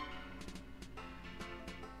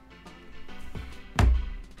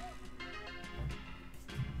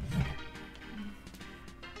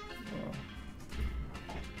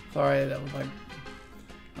 Sorry, that was my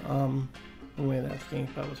way of asking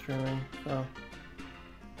if I was streaming, so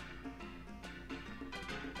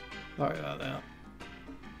sorry about that.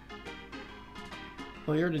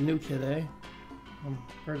 Well, you're the new kid, eh?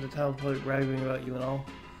 Heard the town bragging about you and all.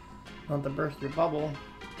 Not to burst your bubble.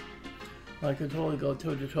 I could totally go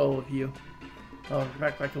toe to toe with you. In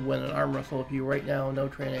fact, I could win an arm wrestle with you right now, no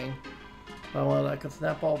training. If I wanted, I could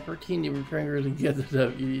snap all 13 of your fingers and get the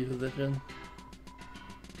WD position.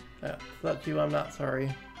 Yeah, if that's you, I'm not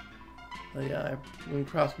sorry. But yeah, I wouldn't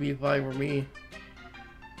cross me if I were me.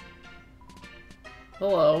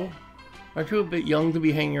 Hello. Aren't you a bit young to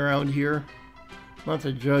be hanging around here? Not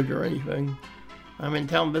to judge or anything. I'm in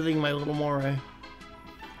town visiting my little Moray.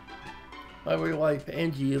 My real wife,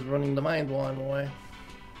 Angie, is running the mines while I'm away.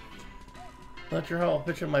 Not sure how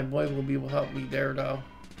efficient my boys will be without me there, though.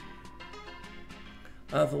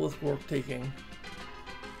 That's a list worth taking.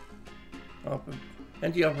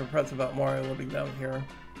 Angie offered press about Moray living down here.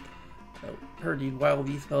 I heard these wild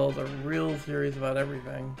east fellows are real serious about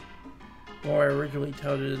everything. Moray originally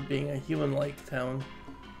touted as being a human-like town.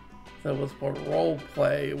 So it was for role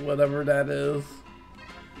play, whatever that is.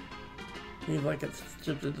 Seems like it's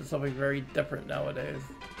shifted to something very different nowadays.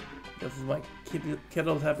 Guess as my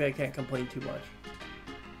kiddo's happy, I can't complain too much.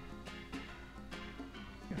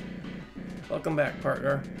 Welcome back,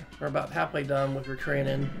 partner. We're about halfway done with your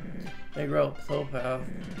training. They grow up so fast.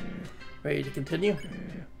 Ready to continue?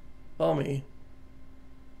 Follow me.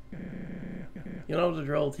 You know the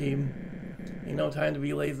drill, team. Ain't no time to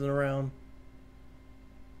be lazing around.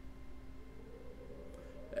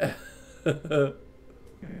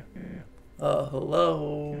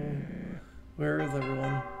 Hello? Where is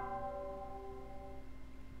everyone?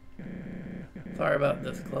 Sorry about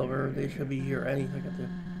this, Clover. They should be here any second too.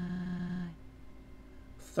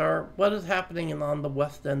 What is happening on the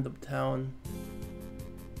west end of town?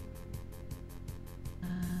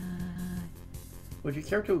 Would you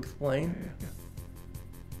care to explain?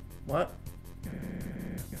 What?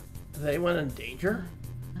 Is anyone in danger?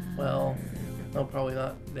 Well, no, probably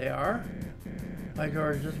not. They are? By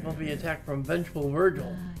George, this must be an attack from Vengeful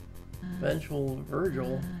Virgil. Vengeful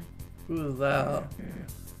Virgil? Who is that?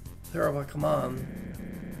 Sarah, come on.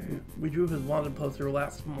 We drew his wanted poster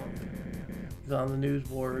last month. He's on the news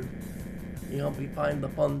board. He helped me find the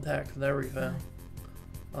fun tax and everything.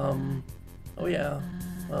 Oh yeah.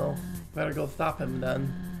 Well, better go stop him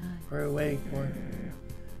then. Hurry away, or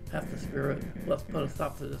half the spirit. Let's put a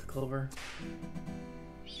stop to this, Clover.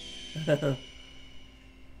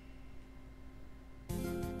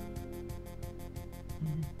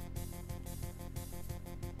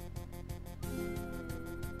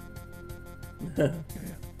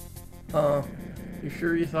 You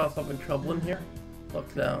sure you saw something trouble in here?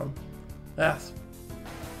 Look down. Yes.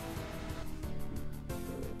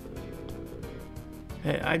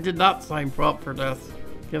 Hey, I did not sign up for this.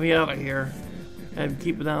 Get me out of here. And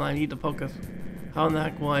keep it down, I need to focus. How in the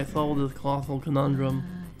heck will I solve this colossal conundrum?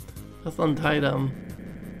 Let's untie them.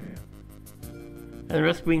 And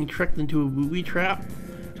risk being tricked into a booby trap?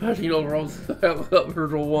 Touching no rules that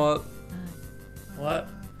Virgil want. What?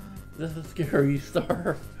 This is scary,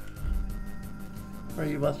 Star. Or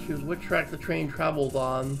you must choose which track the train travels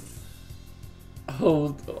on.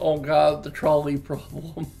 Oh god, the trolley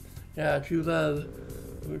problem. Yeah, choose that.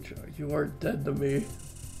 Which you are dead to me.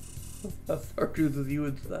 That's Star chooses you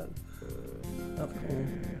instead. That's cool.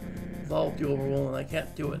 It's all too overwhelming, I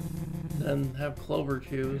can't do it. Then have Clover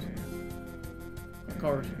choose. Of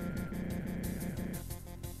course.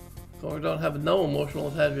 Clover don't have no emotional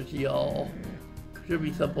attachment to y'all. Should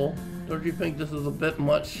be simple. Don't you think this is a bit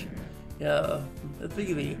much? Yeah, it's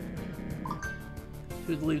easy.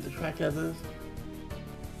 Should leave the track as is.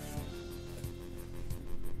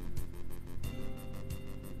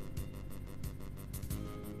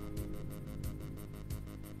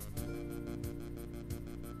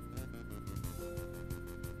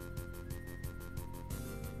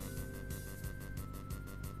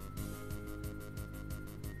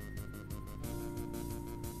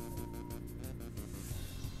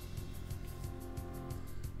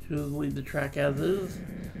 Choose to leave the track as is.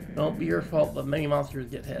 It won't be your fault, but many monsters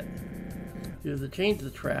get hit. Choose to change the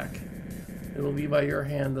track. It will be by your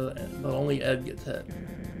hand, but only Ed gets hit.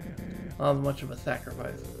 Not as much of a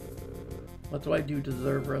sacrifice. What do I do to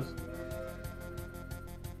deserve this?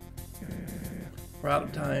 We're out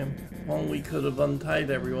of time. If only we could have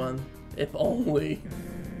untied everyone. If only.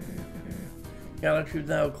 Gotta choose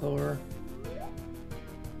now, Clover.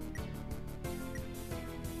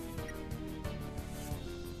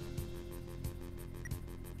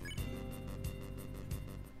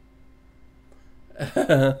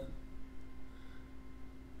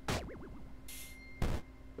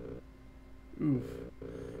 Oof.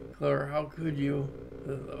 Clover, how could you?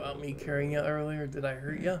 This is about me carrying you earlier. Did I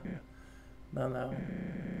hurt you? No.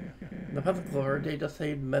 The Pet Clover, they just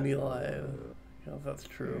saved many lives. Yes, that's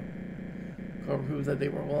true. Clover proves that they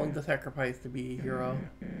were willing to sacrifice to be a hero.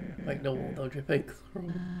 Like Noble, don't you think?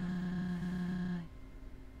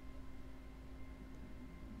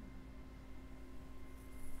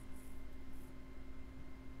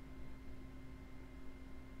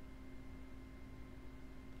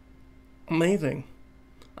 Amazing.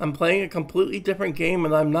 I'm playing a completely different game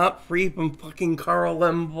and I'm not free from fucking Carl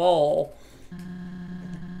M. Ball.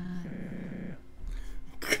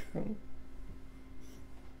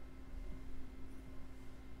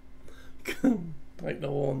 Like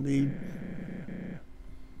no one need.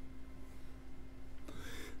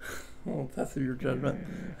 Oh, test of your judgment.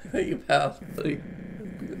 I think you passed, buddy.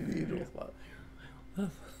 Be the usual spot.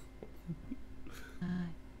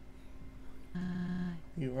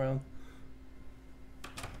 You around?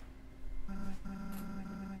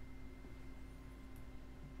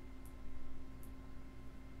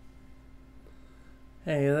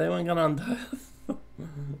 Hey, is anyone gonna untie us?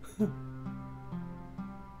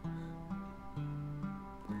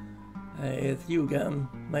 Hey, it's you again.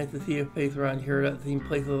 Nice to see your face around here. That seen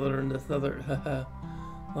places other than this other.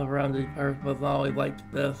 Love around these parts, but it's not always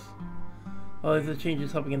like this. Always the changes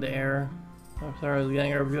something in the air. I'm sorry, the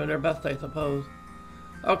gang are doing their best, I suppose.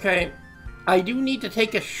 Okay, I do need to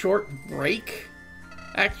take a short break,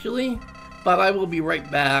 actually, but I will be right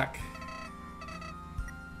back.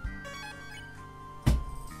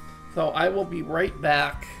 So I will be right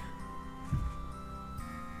back.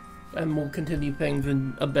 And we'll continue things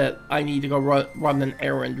in a bit. I need to go run an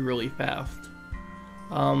errand really fast.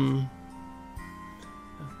 And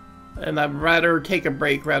I'd rather take a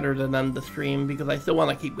break rather than end the stream because I still want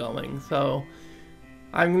to keep going. So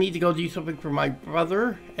I need to go do something for my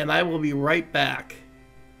brother, and I will be right back.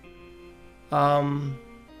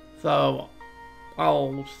 So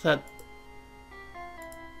I'll set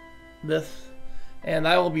this, and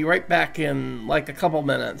I will be right back in like a couple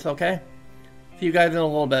minutes, okay? See you guys in a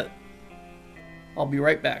little bit. I'll be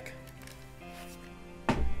right back.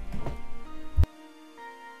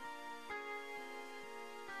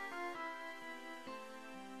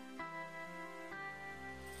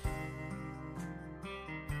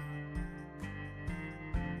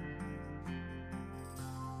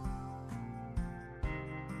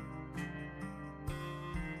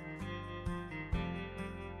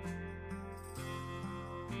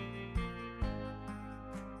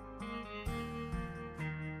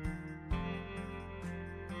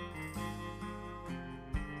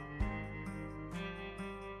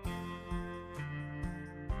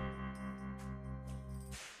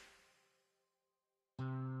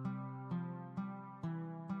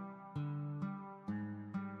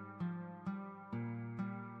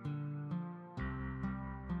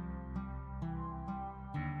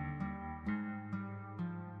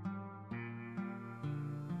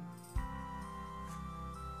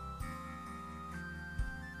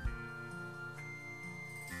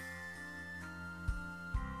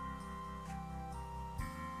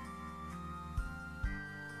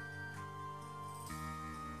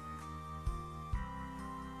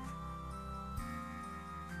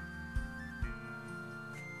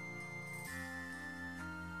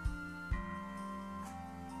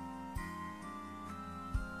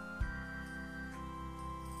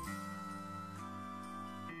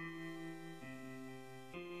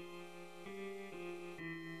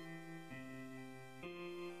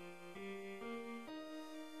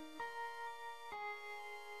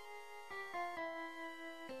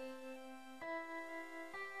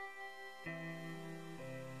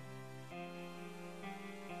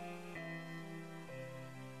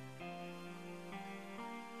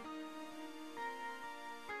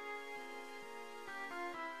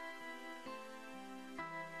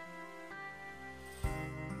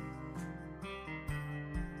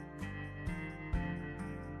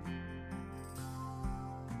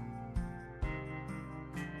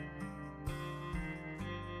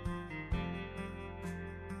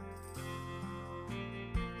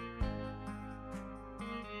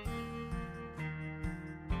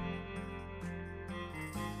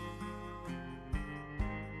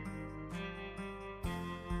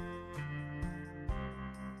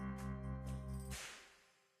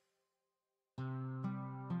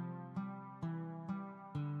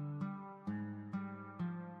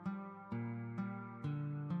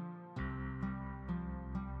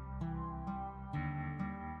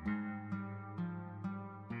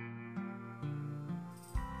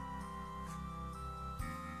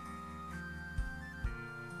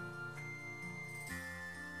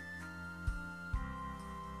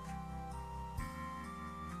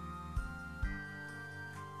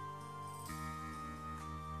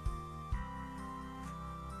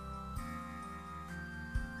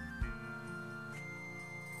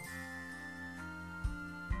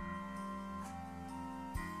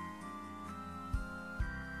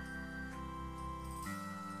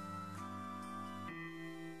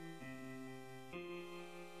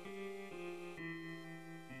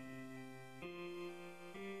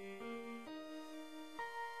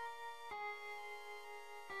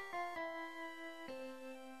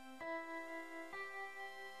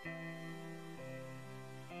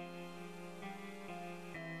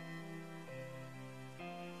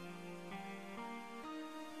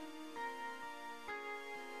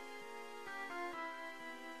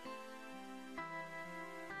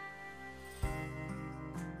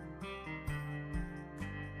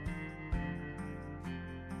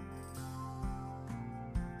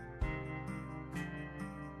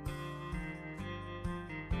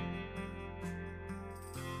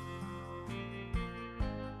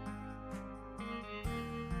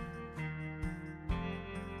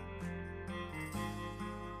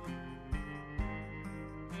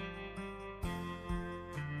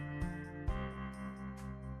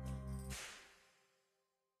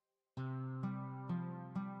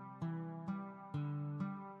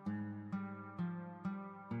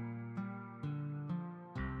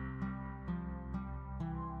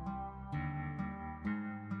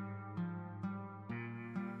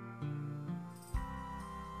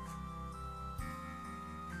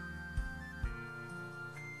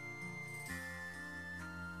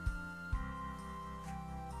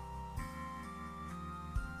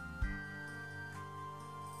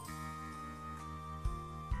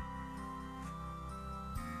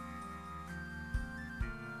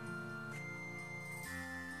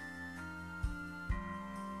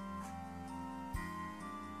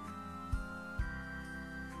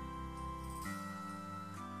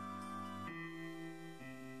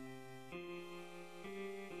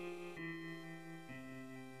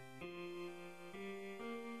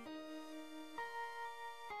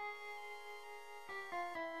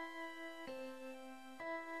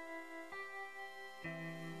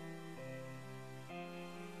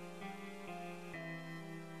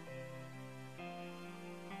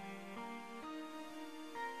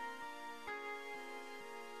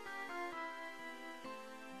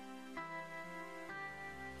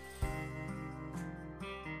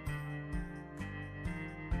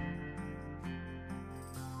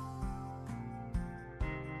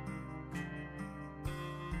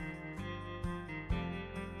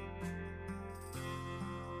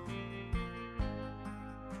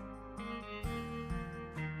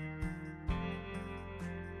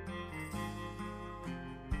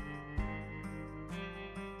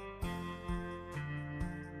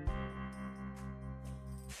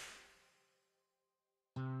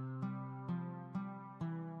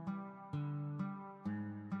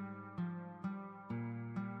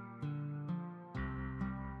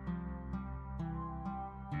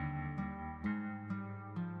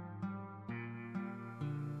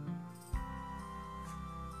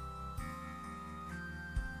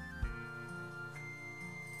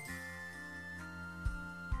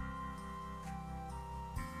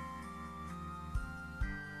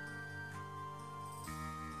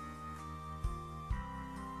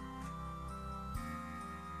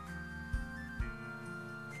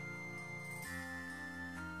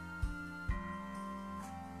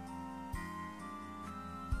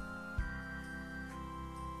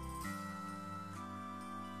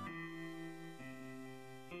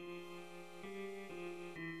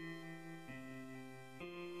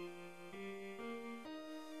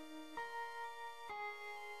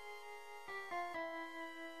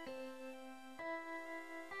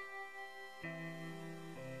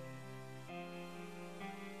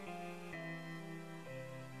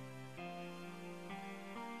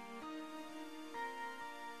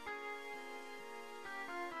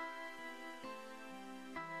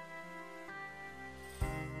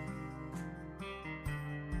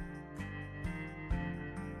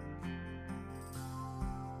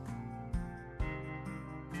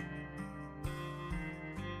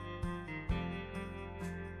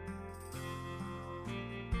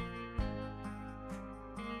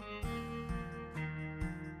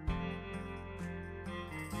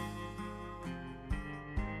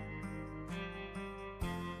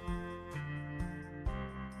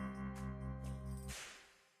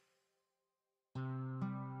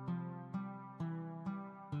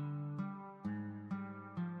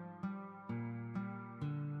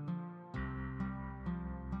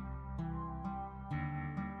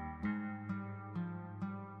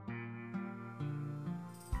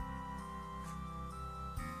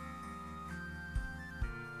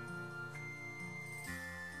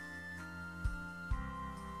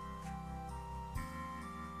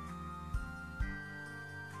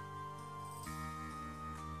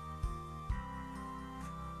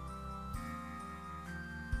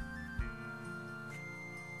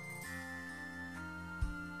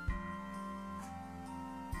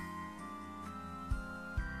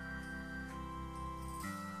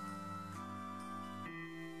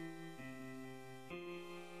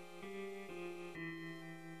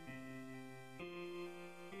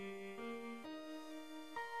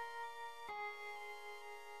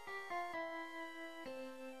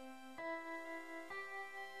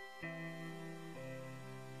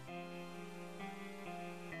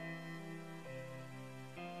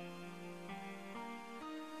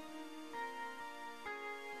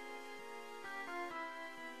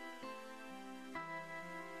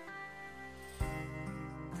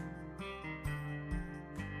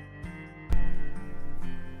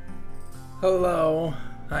 Hello,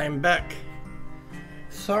 I'm back.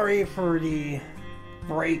 Sorry for the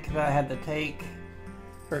break that I had to take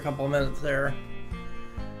for a couple of minutes there.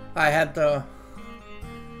 I had to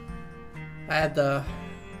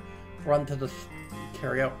run to the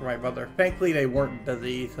carry out for my brother. Thankfully they weren't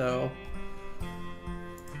busy, so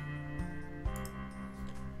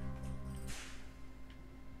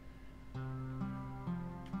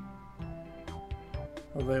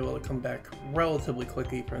I was able to come back relatively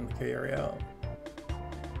quickly from the carry out.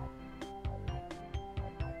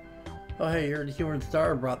 Oh hey, you're the human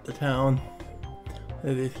star brought to town.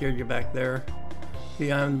 They scared you back there.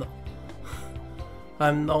 See, I'm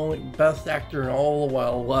the only best actor in all the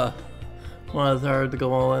Wild West. When I was hard to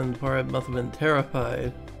go all in for, I must have been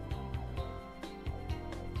terrified.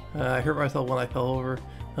 I hurt myself when I fell over.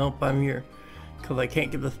 Nope, I'm here. Because I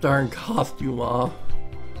can't get this darn costume off.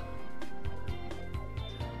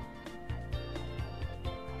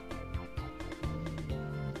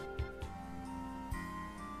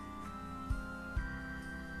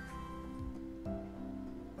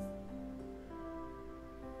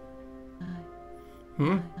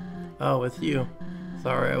 Oh, it's you.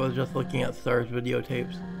 Sorry, I was just looking at Star's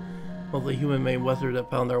videotapes. Mostly human-made westerns that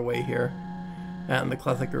found their way here. And the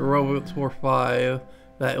classic Robots War 5,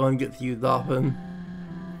 that one gets used often.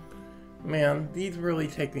 Man, these really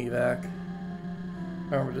take me back.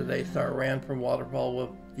 Remember the day Star ran from Waterfall with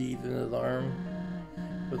these in his arm?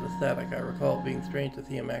 With the static, I recall it being strange to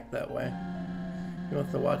see him act that way. He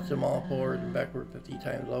must have watched them all forward and backward 50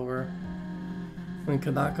 times over. When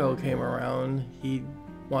Kanako came around, he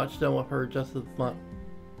watched them with her just as much.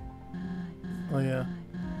 Oh yeah.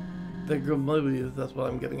 The good movies, that's what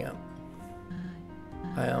I'm getting at.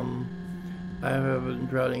 I have been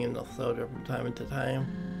drowning in nostalgia from time to time.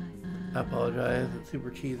 I apologize, it's super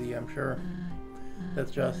cheesy, I'm sure. It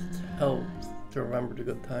just helps to remember the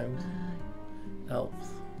good times. It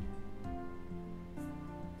helps.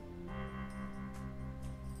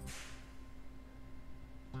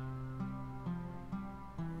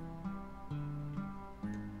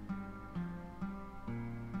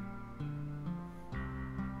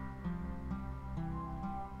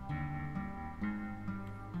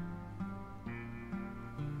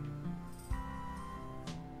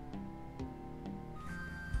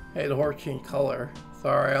 Hey, the horse changed color.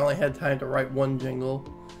 Sorry, I only had time to write one jingle.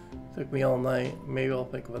 Took me all night. Maybe I'll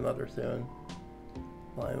think of another soon.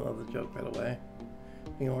 Well, I love the joke, by the way.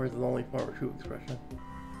 Being a horse is only form of true expression.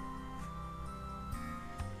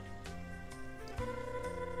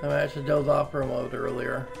 I managed to doze off for a moment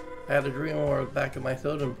earlier. I had a dream when I was back at my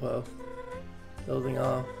shouldn post. Dozing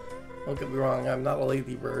off. Don't get me wrong, I'm not a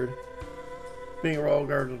lazy bird. Being a royal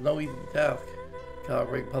guard was no easy task.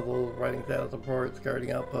 Calibrate puzzles, writing status reports,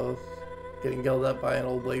 guarding outposts, getting yelled at by an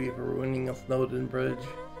old lady for ruining a Snowden bridge.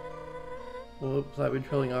 Whoops, I've been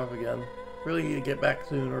trailing off again. Really need to get back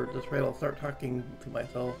soon or at this rate I'll start talking to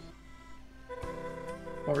myself.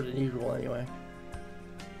 More than usual anyway.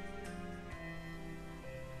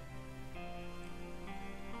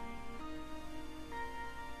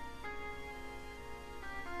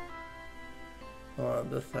 I'm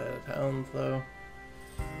on this side of town, so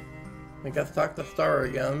I guess talk to Star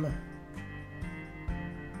again.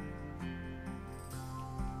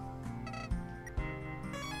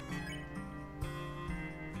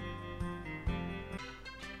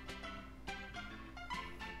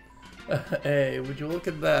 Hey, would you look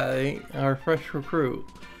at that, our fresh recruit.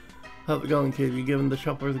 How's it going, kid? You giving the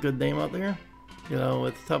shufflers a good name out there? You know,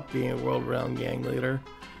 it's tough being a world-renowned gang leader.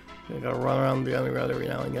 You gotta run around the underground every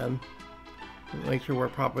now and again. Make sure we're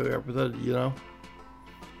properly represented, you know?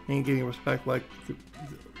 Ain't getting respect like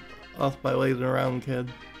us by lazing around,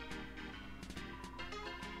 kid.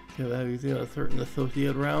 Kid, have you seen a certain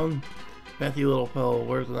associate around? Fancy little fellow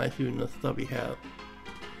wears a nice suit and a stubby hat.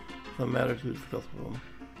 Some matter to discuss with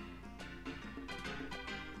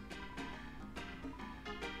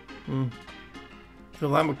him.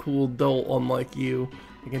 Because I'm a cool adult unlike you.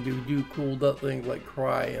 I can do cool things like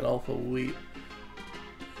cry and also weep.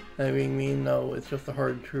 I mean, no, it's just the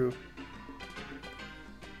hard truth.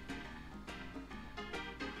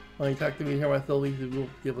 When you talk to me here myself, you will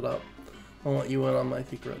give it up. I want you in on my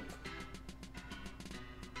secrets.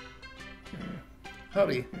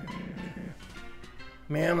 Howdy.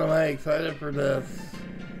 Man, am I excited for this.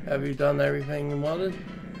 Have you done everything you wanted?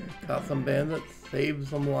 Caught some bandits? Saved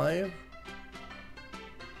some lives?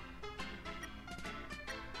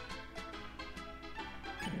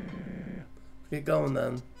 Get going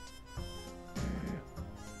then.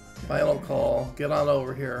 Final call. Get on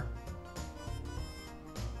over here.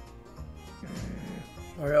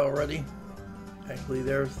 Are y'all ready? Actually,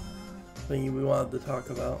 there's something we wanted to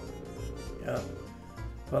talk about. Yeah.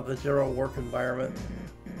 About the general work environment.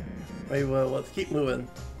 Maybe let's keep moving.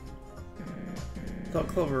 So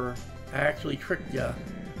Clover, I actually tricked ya.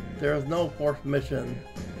 There is no fourth mission.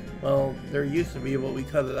 Well, there used to be, but we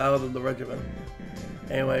cut it out of the regiment.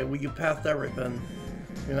 Anyway, we get past everything.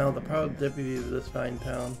 You're now the proud deputy of this fine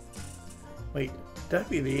town. Wait,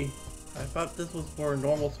 deputy? I thought this was for a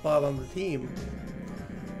normal spot on the team.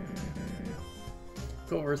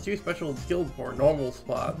 Clover is too special and skilled for a normal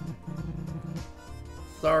spot.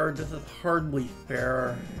 Sir, this is hardly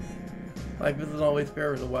fair. Life isn't always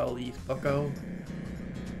fair in the Wild East, bucko.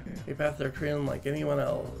 They passed their training like anyone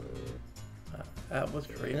else. That was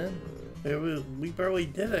training? We barely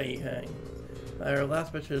did anything. Our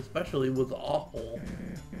last mission especially was awful.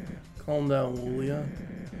 Calm down, will ya?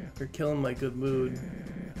 You're killing my good mood.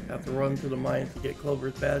 Have to run to the mines to get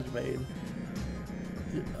Clover's badge made.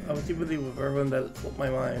 I was too busy with everyone that it slipped my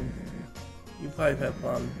mind. You probably had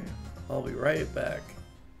fun. I'll be right back.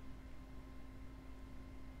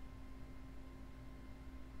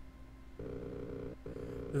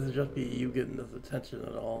 This is just be you getting this attention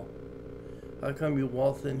at all. How come you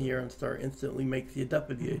waltz in here and start instantly makes you a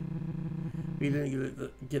deputy? We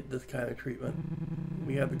didn't get this kind of treatment.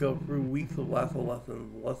 We had to go through weeks of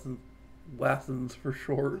lessons for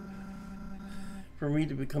short, for me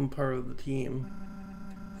to become part of the team.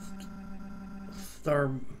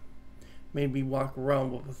 Star made me walk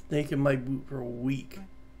around with a snake in my boot for a week.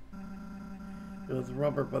 It was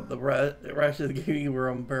rubber, but the rashes it gave me were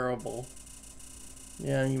unbearable.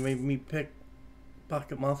 Yeah, and you made me pick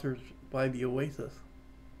pocket monsters by the oasis.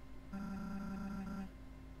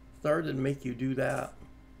 Star didn't make you do that.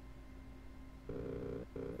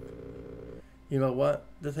 You know what?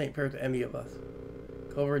 This ain't fair to any of us.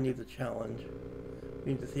 Clover needs a challenge.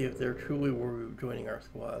 We need to see if they're truly worthy of joining our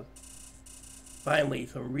squad. Finally,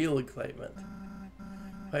 some real excitement.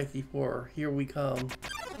 Pisces 4, here we come.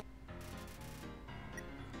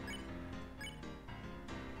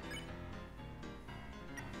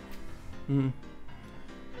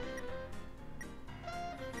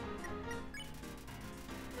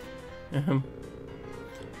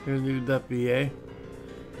 You're a new deputy, eh?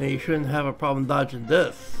 Now you shouldn't have a problem dodging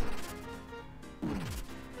this.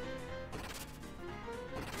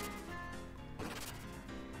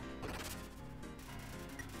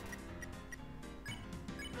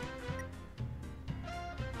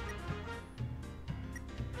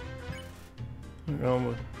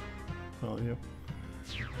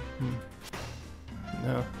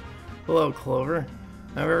 No. Hello, Clover.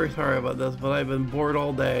 I'm very sorry about this, but I've been bored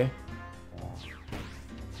all day.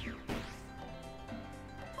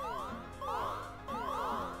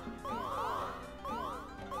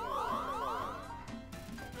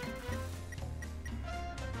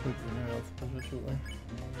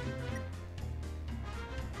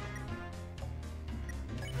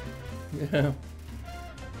 Yeah.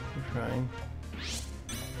 I'm trying.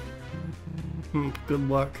 Good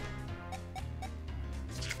luck.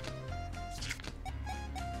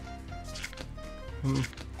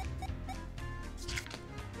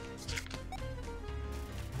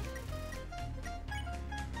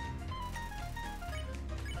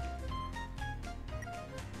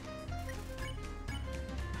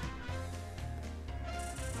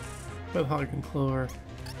 Quit hogging, Clover.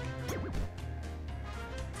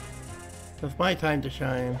 It's my time to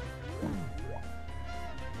shine.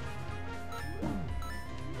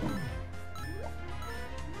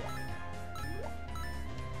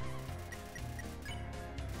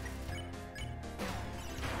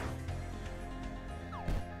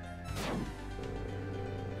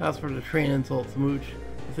 As for the train insult, Smooch,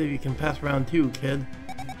 let's see if you can pass round 2, kid.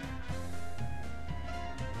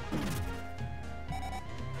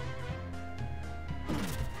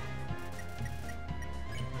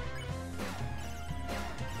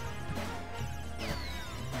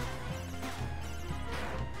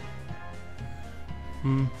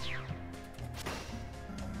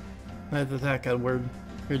 Nice attack, Edward.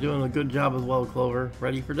 You're doing a good job as well, Clover.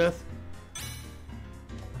 Ready for this?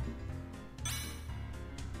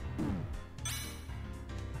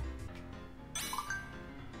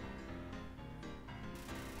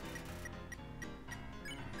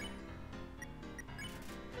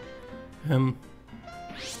 And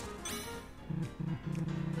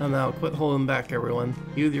now quit holding back, everyone.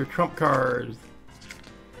 Use your trump cards.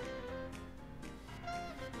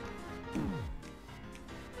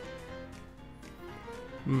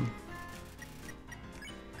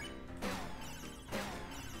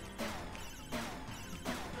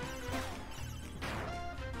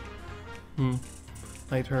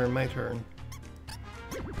 My turn, my turn.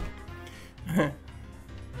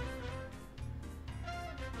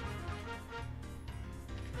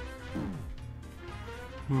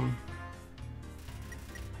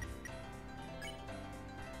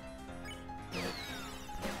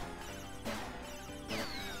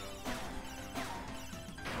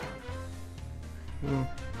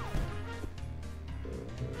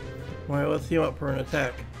 Why, let's see him up for an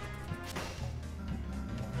attack.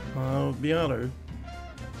 I'll be honored.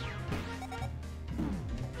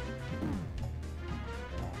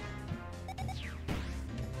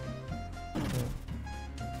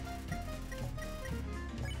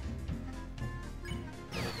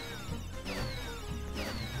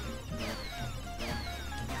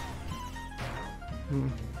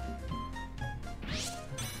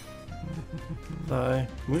 Die.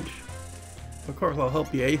 Mooch. Of course I'll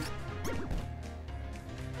help you, Ace.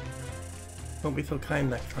 Don't be so kind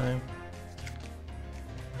next time.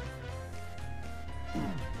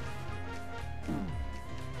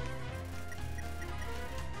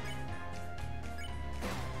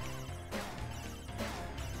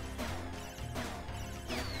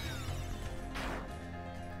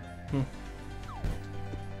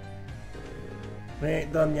 We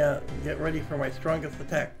ain't done yet. Get ready for my strongest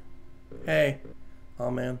attack. Hey.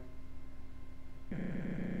 Oh man.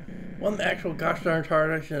 What in the actual gosh darn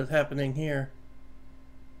tarnation is happening here?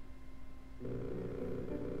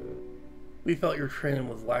 We felt your training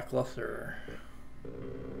was lackluster,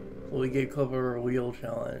 so we gave Clover a wheel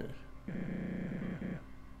challenge.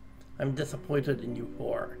 I'm disappointed in you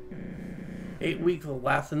 4. 8 weeks of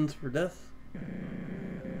lessons for this?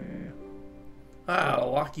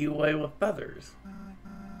 I'll lock you away with feathers.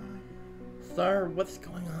 Star, what's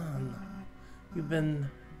going on? You've been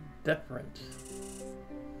different.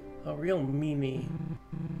 A real meanie.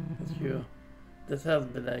 It's you. This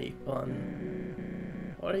hasn't been any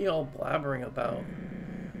fun. What are you all blabbering about?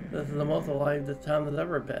 This is the most alive this town has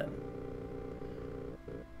ever been.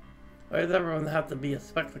 Why does everyone have to be a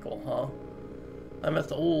spectacle, huh? I miss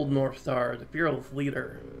the old North Star, the fearless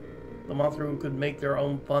leader. The monster who could make their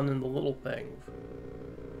own fun in the little things.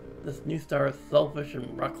 This new star is selfish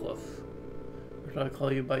and reckless. Or should I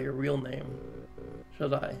call you by your real name?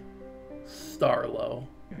 Should I? Starlo.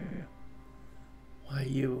 Why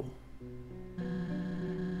you?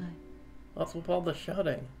 What's with all the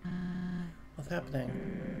shouting? What's happening?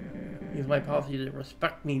 Use my policy to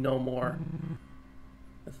respect me no more.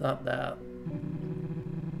 It's not that.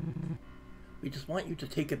 We just want you to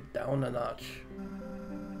take it down a notch.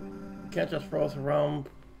 You can't just throw us around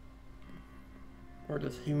for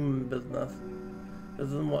this human business. This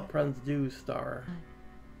isn't what friends do, Star.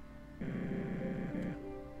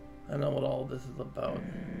 I know what all this is about.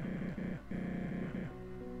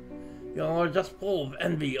 Y'all are just full of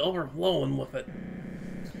envy, overflowing with it.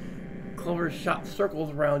 Clover's shot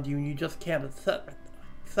circles around you and you just can't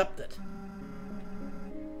accept it.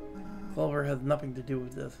 Clover has nothing to do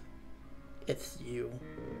with this. It's you.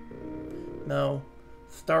 No,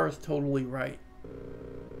 Star's totally right.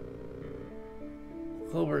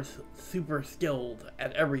 Clover's super skilled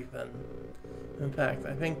at everything. In fact,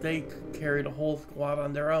 I think they could carry the whole squad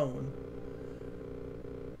on their own.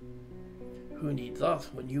 Who needs us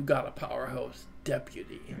when you got a powerhouse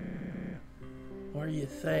deputy? What are you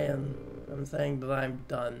saying? I'm saying that I'm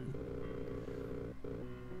done.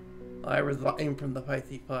 I resign from the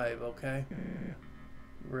Pisces 5, okay?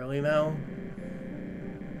 Really now?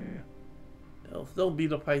 It'll still be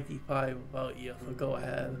the Pisces 5 without you, so go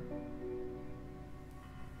ahead.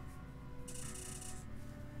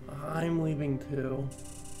 I'm leaving too.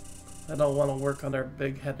 I don't want to work on our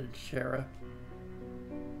big-headed sheriff.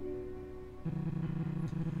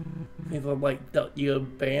 Seems like dealt you a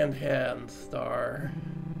band hand, Star.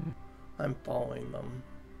 I'm following them.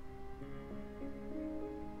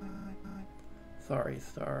 Sorry,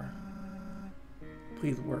 Star.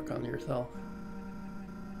 Please work on yourself.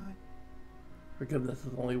 Forgiveness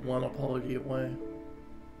is only one apology away.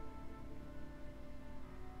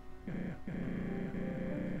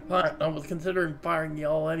 Fine, I was considering firing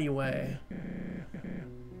y'all anyway.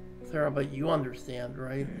 Sarah, but you understand,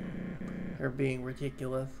 right? They're being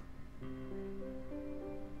ridiculous.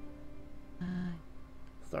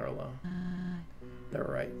 Starlo. They're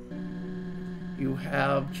right. You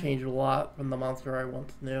have changed a lot from the monster I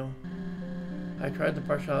once knew. I tried to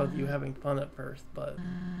brush off you having fun at first, but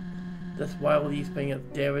this wild east thing has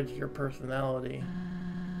damaged your personality.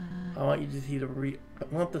 I want you to see the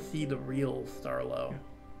real Starlo.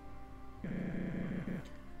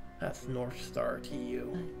 That's North Star to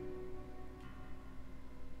you.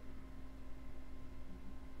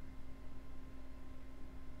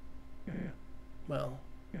 Well,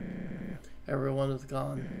 everyone is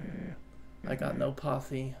gone. I got no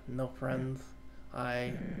posse, no friends.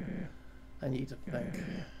 I need to think.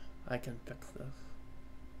 I can fix this.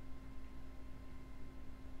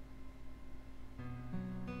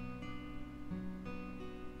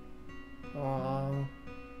 Aww.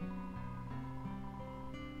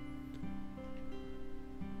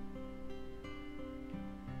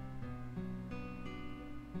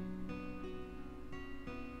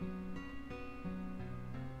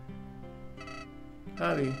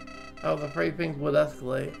 Howdy. I was afraid things would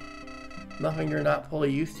escalate. Nothing you're not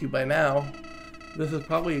fully used to by now. This is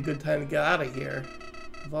probably a good time to get out of here.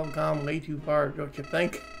 It's all gone way too far, don't you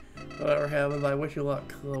think? Whatever happens, I wish you luck,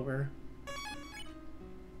 Clover.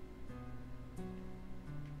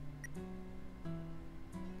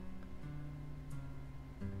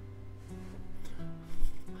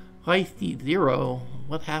 Feisty Zero,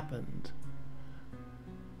 what happened?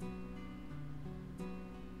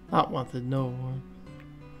 Not wanted, no.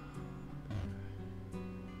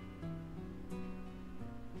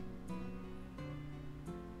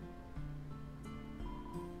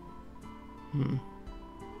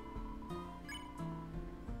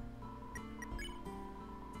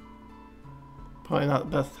 Probably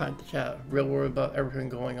not the best time to chat. Real worried about everything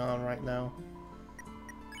going on right now.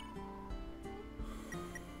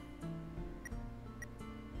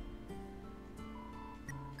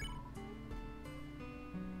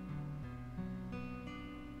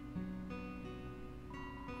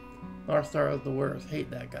 Star is the worst.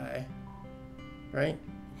 Hate that guy. Right?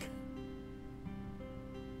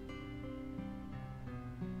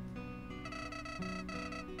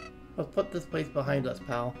 Let's put this place behind us,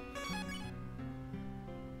 pal.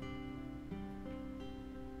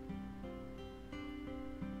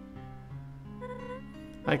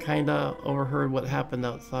 I kinda overheard what happened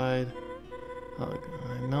outside.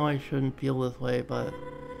 I know I shouldn't feel this way, but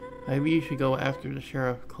maybe you should go after the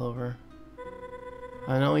sheriff, Clover.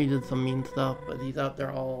 I know he did some mean stuff, but he's out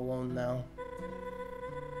there all alone now.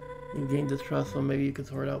 You gained his trust, so maybe you could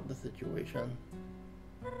sort out the situation.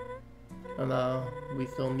 And we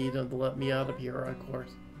still need him to let me out of here, of course.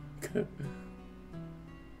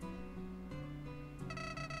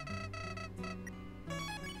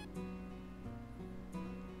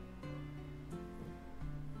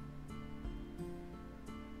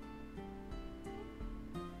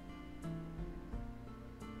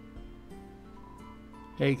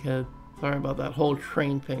 Hey kid, sorry about that whole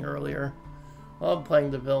train thing earlier. I love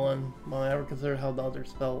playing the villain, but I never considered how the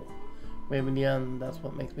others felt. Maybe in the end, that's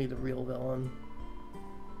what makes me the real villain.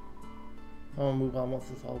 I want to move on once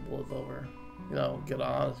this all blows over. You know, get an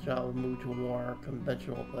honest job, move to a more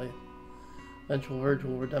conventional place. Eventual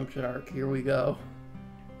virtual redemption arc, here we go.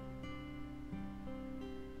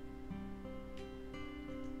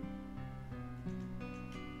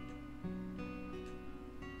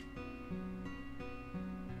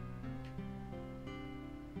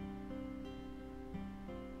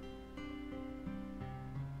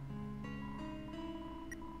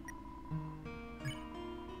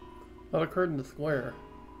 What occurred in the square?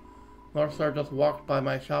 Northstar just walked by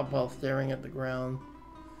my shop while staring at the ground.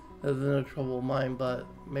 It isn't a trouble of mine, but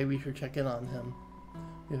maybe you should check in on him.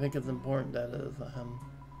 You think it's important, that is, him.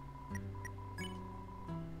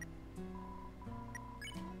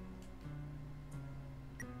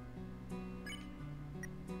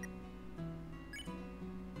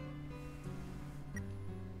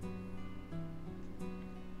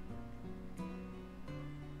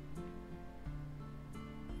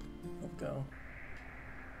 Go.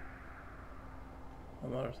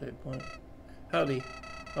 Another save point. Howdy.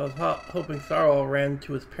 I was hoping Starlo ran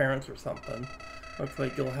to his parents or something. Looks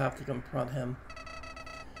like you'll have to confront him.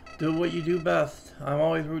 Do what you do best. I'm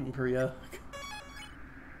always rooting for you.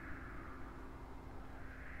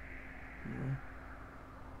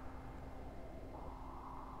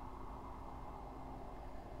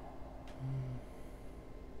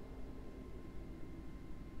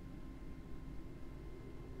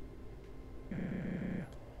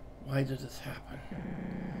 Why did this happen?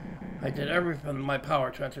 I did everything in my power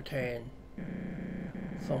to entertain.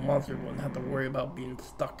 So monsters wouldn't have to worry about being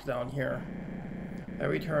stuck down here.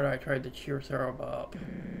 Every turn I tried to cheer Sarah up.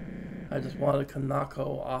 I just wanted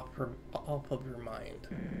Kanako off of her mind.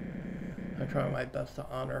 I tried my best to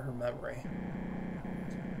honor her memory.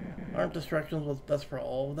 Aren't distractions what's best for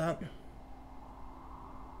all of that?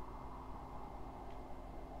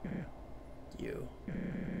 You.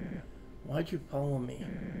 Why'd you follow me?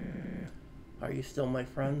 Are you still my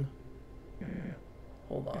friend?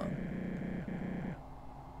 Hold on.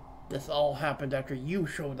 This all happened after you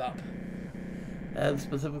showed up. Ed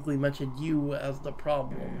specifically mentioned you as the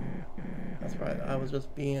problem. That's right, I was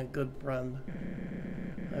just being a good friend.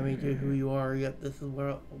 I made you who you are, yet this is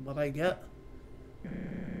what I get?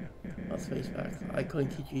 Let's face facts, I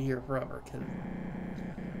couldn't keep you here forever, kid.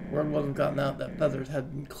 Word would have gotten out that Feathers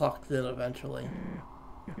had been clocked in eventually.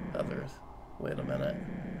 Feathers. Wait a minute.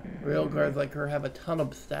 Real guards like her have a ton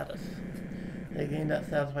of status. They gain that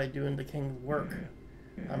status by doing the king's work.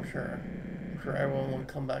 I'm sure everyone would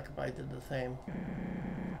come back if I did the same.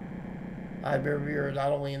 I'd be revered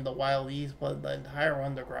not only in the Wild East, but the entire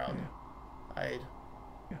underground.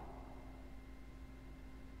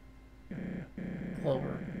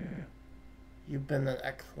 Clover, you've been an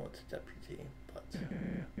excellent deputy, but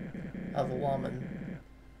as a lawman,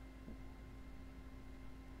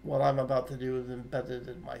 what I'm about to do is embedded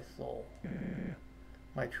in my soul.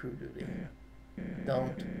 My true duty.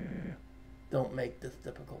 Don't make this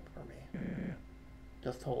difficult for me.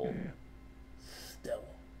 Just hold still.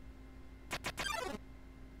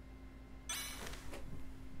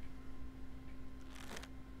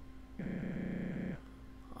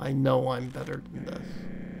 I know I'm better than this.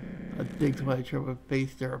 A big fighter would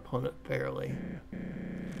face their opponent fairly.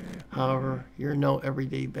 However, you're no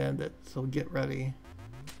everyday bandit, so get ready.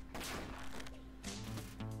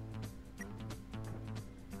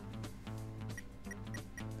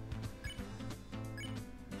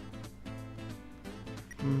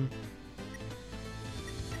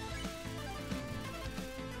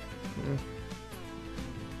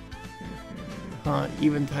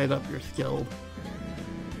 Even tied up, you're skilled.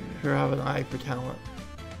 Sure have an eye for talent.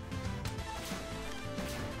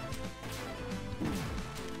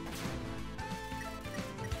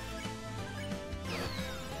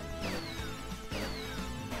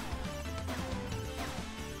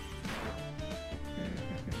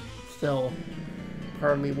 Still,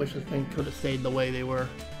 part of me wishes things could have stayed the way they were.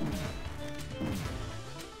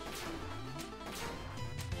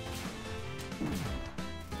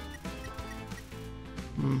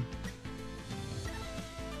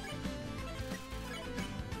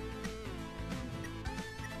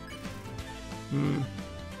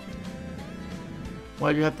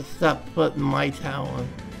 Why'd you have to step foot in my town?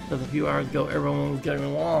 Just a few hours ago everyone was getting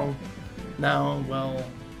along. Now, well,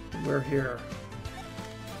 we're here.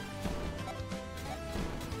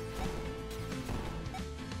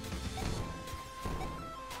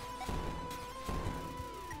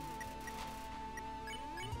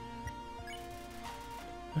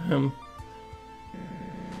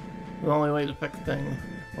 The only way to fix things.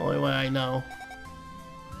 The only way I know.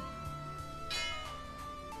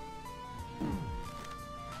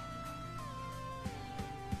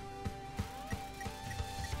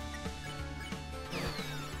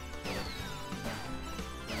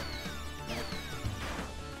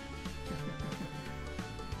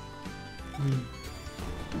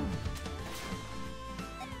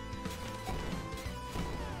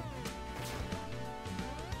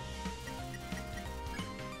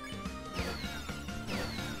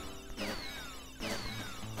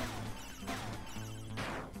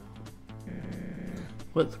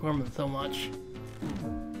 Quit squirming so much.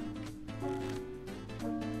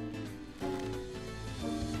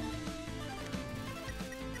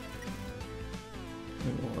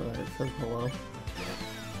 It says hello.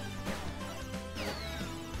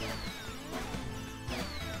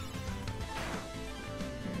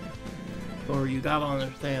 Or you gotta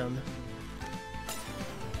understand.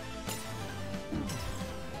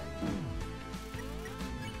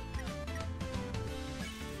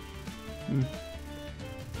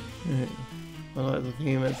 Well, the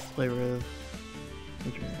theme is flavor is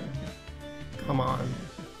interesting. Come on.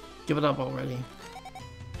 Give it up already.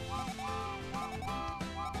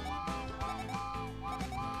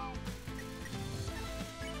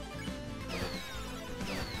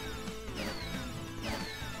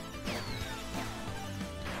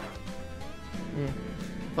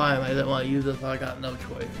 Fine, I didn't want to use this, so I got no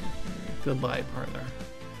choice. Goodbye, partner.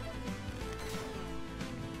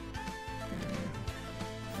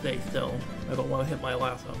 Stay still. I don't want to hit my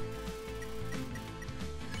lasso.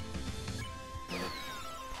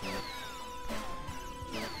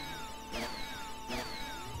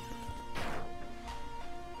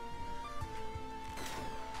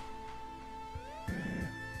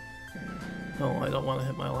 No, I don't want to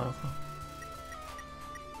hit my lasso.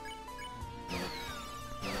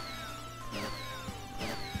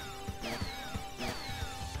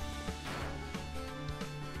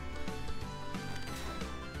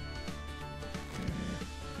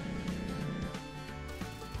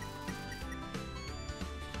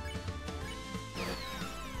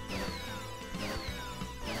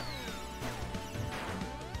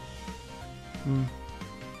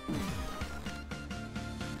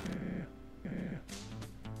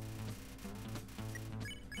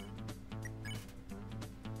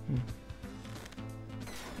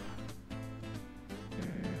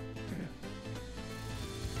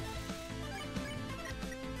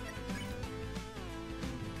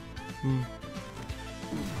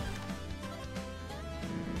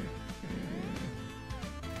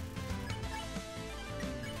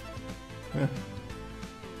 Yeah.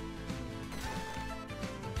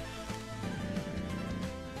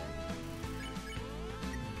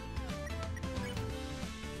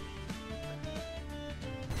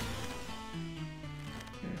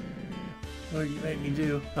 What do you make me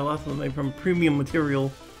do? I lost something from premium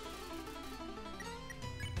material.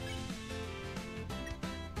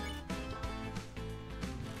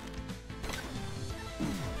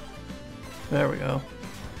 There we go.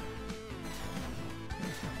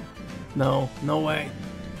 No, no way.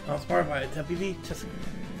 I was smart by it. Deputy, just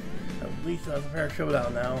at least that's a fair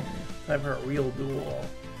showdown now. Time for a real duel.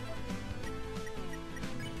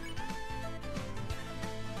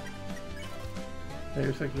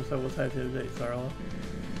 Your 6 or so was tied to the day, Starlo.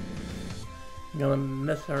 I'm gonna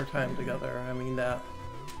miss our time together. I mean that.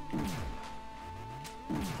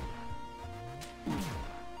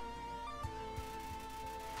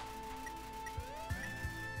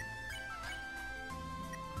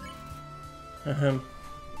 Ahem.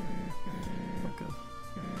 Okay.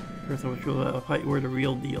 First I was sure that I thought you were the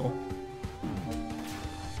real deal.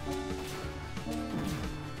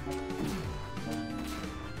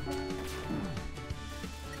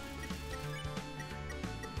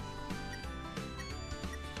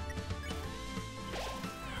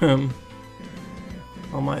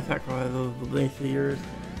 All my sacrifices of the last years.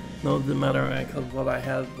 No, it didn't matter because what I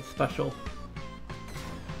had was special.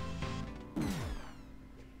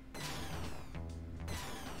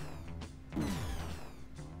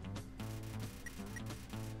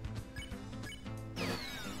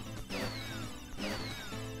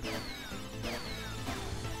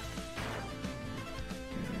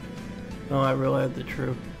 No, I realized the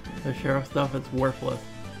truth. The sheriff stuff is worthless.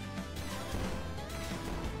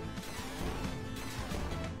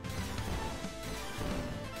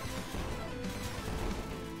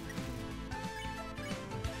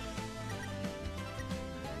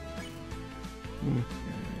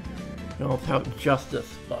 Don't tout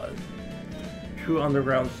justice, but true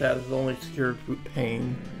underground status is only secured through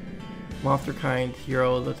pain. Monster kind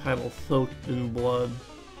hero, the title soaked in blood.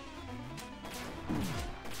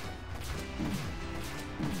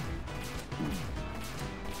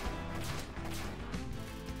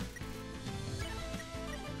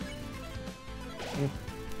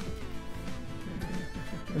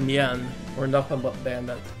 In the end, we're nothing but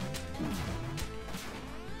bandits.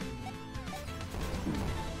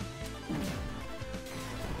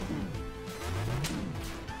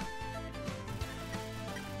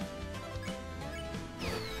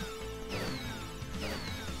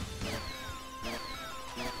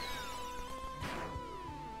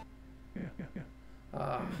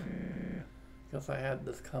 Guess I had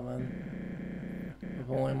this coming. If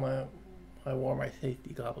only I wore my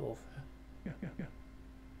safety goggles.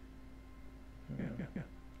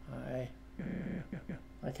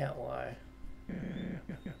 I can't lie.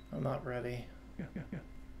 I'm not ready.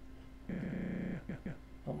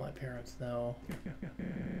 Let my parents know.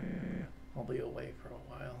 I'll be away for a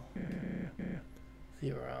while. See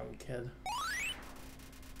you around, kid.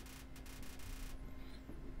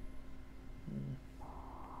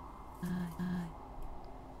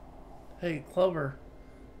 Hey, Clover.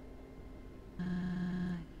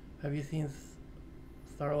 Have you seen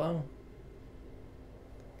Starlo?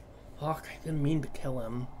 Fuck, I didn't mean to kill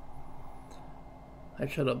him. I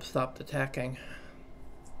should have stopped attacking.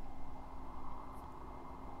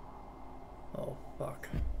 Oh, fuck.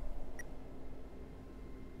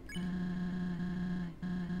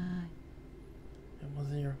 It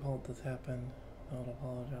wasn't your fault this happened. Don't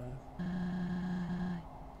apologize.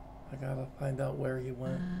 I gotta find out where he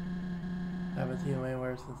went. I haven't seen him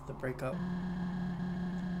anywhere since the breakup.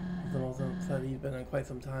 He's the most upset he's been in quite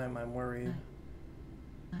some time. I'm worried.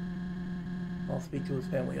 I'll speak to his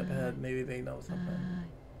family up ahead. Maybe they know something.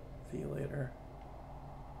 See you later.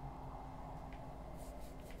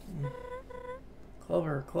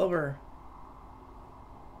 Clover, Clover.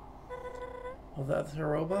 Was that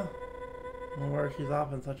Saroba? I wonder where she's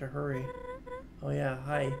off in such a hurry. Oh yeah,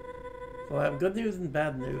 hi. So I have good news and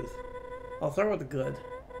bad news. I'll start with the good.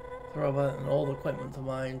 Saroba, an old acquaintance of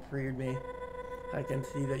mine, freed me. I can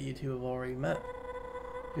see that you two have already met.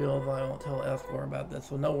 You know, I won't tell Escort about this,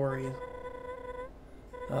 so no worries.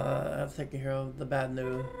 That's taken care of. The bad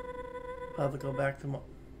news. I'm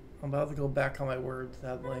about to go back on my word,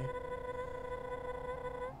 sadly.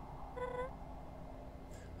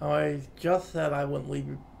 I just said I wouldn't leave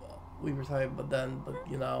your side, but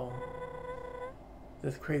you know,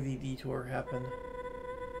 this crazy detour happened.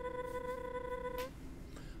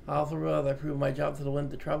 I also realized I proved my job to the wind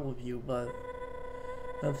to travel with you, but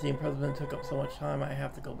since the imprisonment took up so much time, I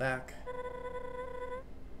have to go back.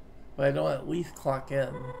 But I don't at least clock in.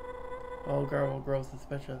 Oh, girl will grow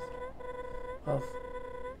suspicious. Plus,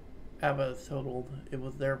 Abba is totaled. It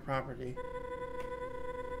was their property.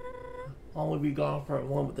 I'll only be gone for a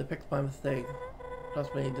moment to fix my mistake.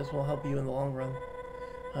 Trust me, this will help you in the long run.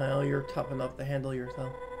 I know you're tough enough to handle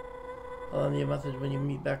yourself. I'll send you a message when you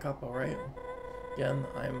meet back up, alright? Again,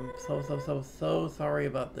 I'm so sorry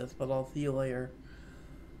about this, but I'll see you later.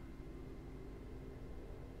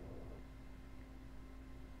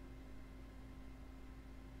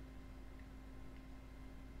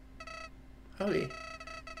 Howdy.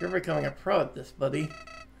 You're becoming a pro at this, buddy.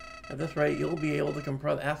 At this rate, you'll be able to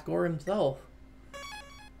confront Asgore himself.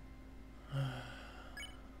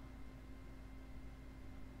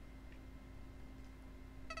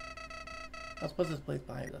 Let's put this place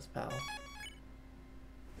behind us, pal.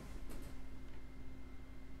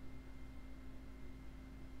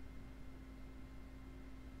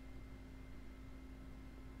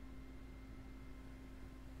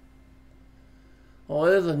 Well,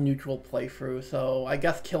 it is a neutral playthrough, so I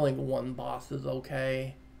guess killing one boss is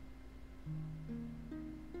okay.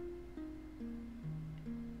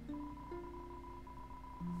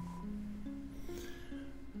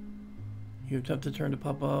 You attempt to turn to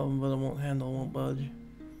Papa, but it won't handle, won't budge.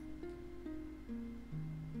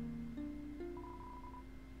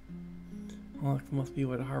 Well, it must be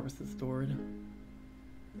where the harvest is stored.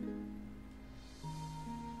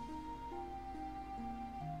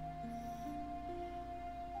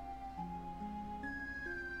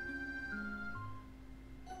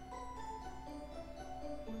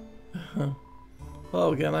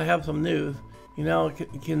 Well, again, I have some news. You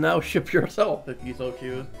can now ship yourself if you so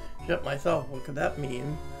choose. Ship myself, what could that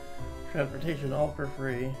mean? Transportation all for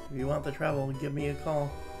free. If you want to travel, give me a call.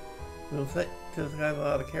 We'll sit to the skies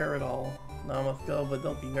without a care at all. Now I must go, but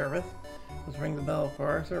don't be nervous. Just ring the bell for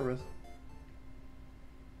our service.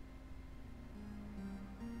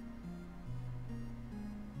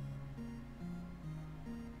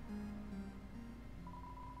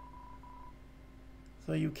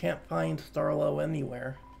 So you can't find Starlo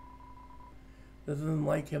anywhere. This isn't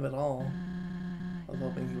like him at all. I was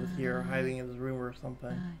hoping he was here, hiding in his room or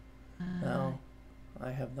something. No,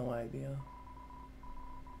 I have no idea.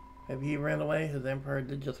 Maybe he ran away, his empire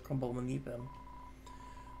did just crumble beneath him.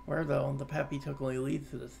 Where though? The path he took only leads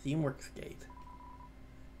to the Steamworks gate.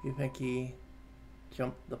 You think he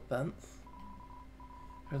jumped the fence?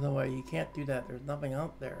 There's no way, you can't do that, there's nothing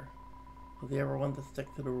out there. Was he ever want to stick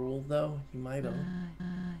to the rules though? He might have.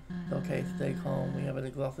 It's okay, stay calm, we haven't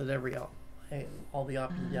exhausted all the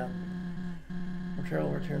options yet. Material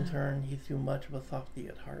returns her, and he's too much of a softie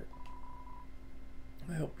at heart.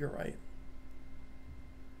 I hope you're right.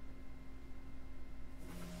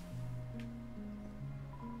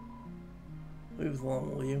 Leave us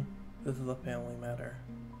alone, will you? This is a family matter.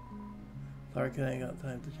 Sorry, I ain't got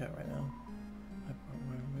time to chat right now.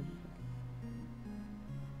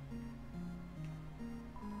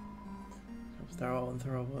 Starlo and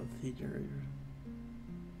throw about teacher.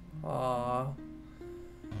 Aww.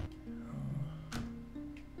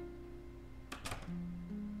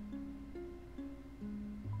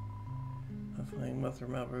 That's why you must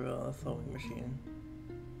remember a sewing machine.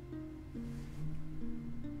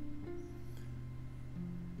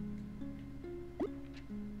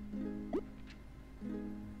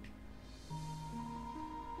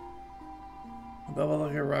 Double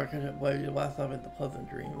look at rocket ship blade, you last up into pleasant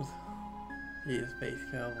dreams. He is space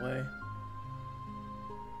cowboy.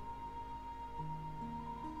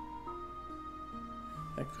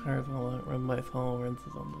 Next cars will run by small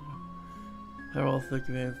rinses on the several sick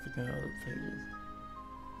vans sticking out of the stages.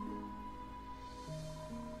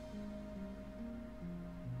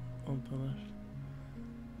 Unpunished.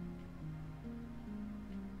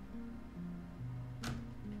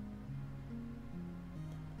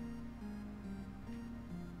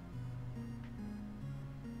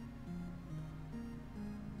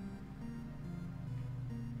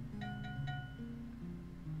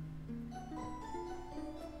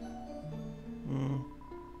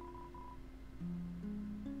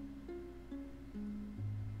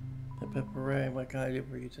 Hooray, what can I do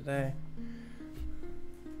for you today?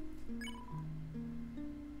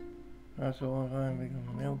 After a long time,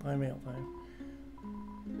 become mail time.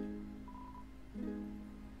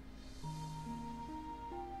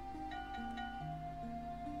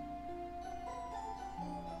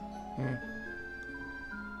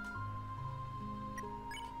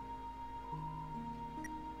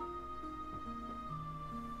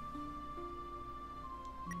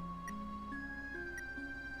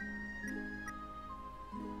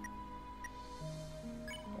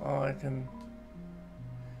 Oh, I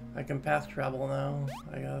can fast travel now,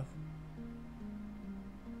 I guess.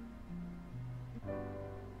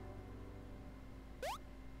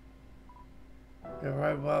 You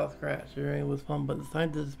arrived without a scratch. Your was fun, but it's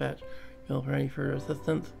time to dispatch. You know, for any further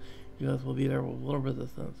assistance, you guys will be there with little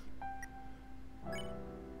resistance.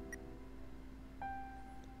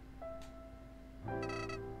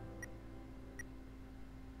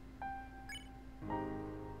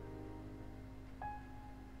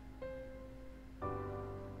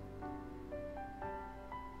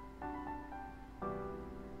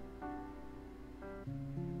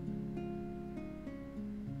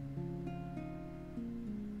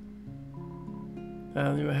 I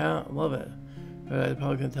don't even love it, but I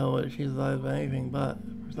probably can tell what she's alive about anything, but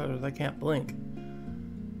for starters, I can't blink.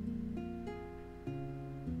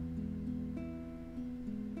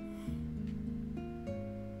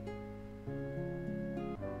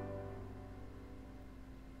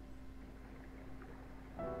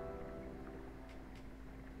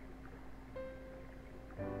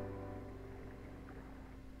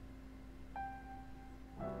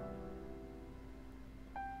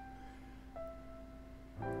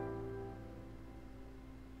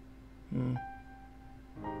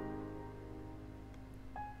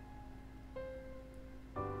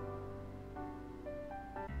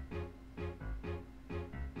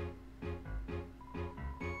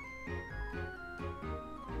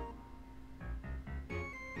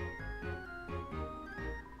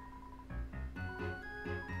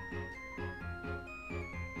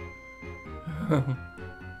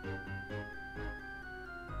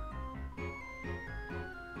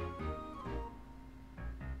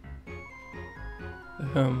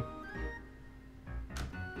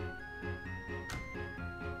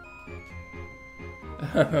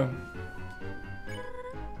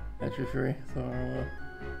 Entry free, so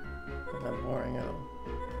I'm boring out.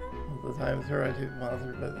 Most of the time, sir, I take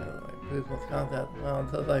monster, but like business content. Well,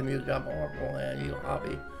 until I need a job at Oracle and I need a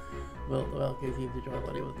hobby. Well, the LK seemed to enjoy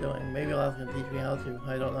what he was doing. Maybe I'll ask him to teach me how to.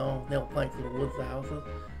 I don't know. Nail planks in the woods to houses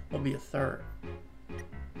will be a start.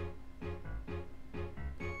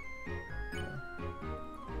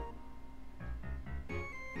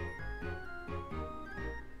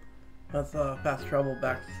 Let's fast travel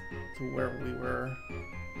back to where we were.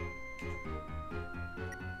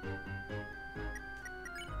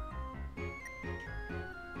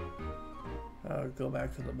 Go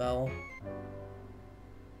back to the bell.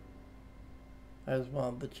 I just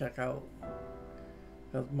wanted to check out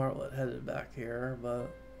because Martlet headed back here,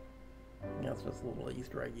 but that's just a little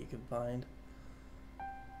Easter egg you can find.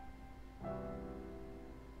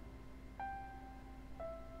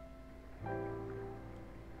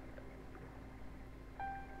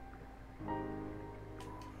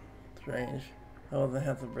 Strange. I wasn't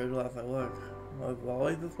Handsome Bridge last I looked. Was it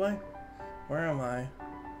always this way? Where am I?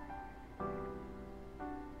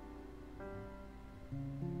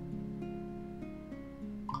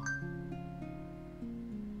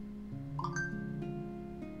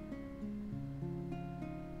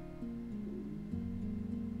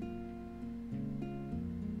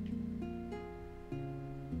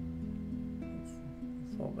 Let's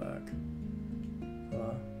fall back.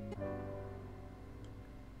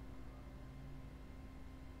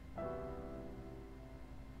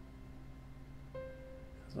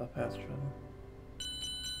 Past trouble.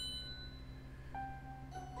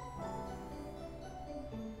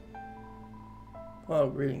 Well,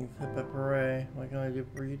 greetings, hip hip hooray. What can I do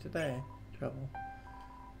for you today? Trouble.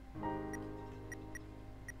 I'll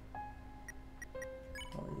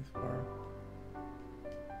use far.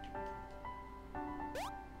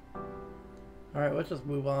 Alright, let's just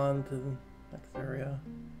move on to the next area.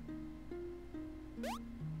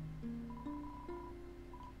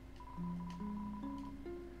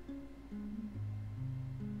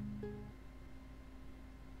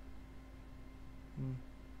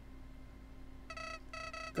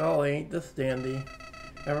 Golly, ain't this dandy.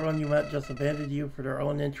 Everyone you met just abandoned you for their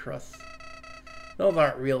own interests. Those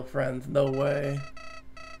aren't real friends, no way.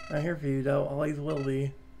 I'm here for you, though. Always will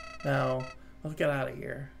be. Now, let's get out of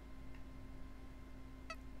here.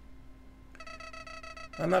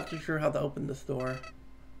 I'm not too sure how to open this door.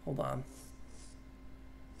 Hold on.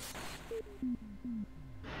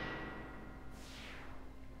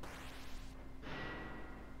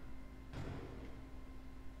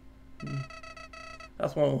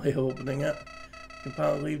 That's one way of opening it. You can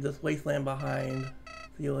probably leave this wasteland behind.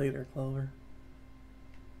 See you later, Clover.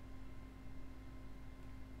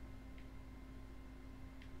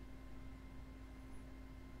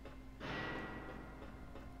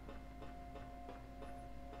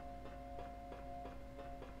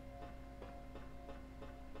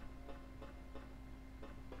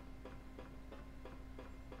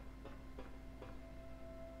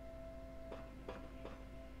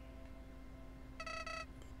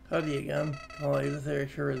 Howdy again. Oh, this area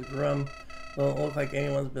sure is grim. Doesn't look like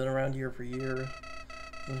anyone's been around here for years.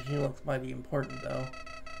 The machine looks mighty important though.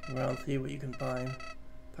 Go around and see what you can find.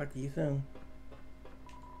 Talk to you soon.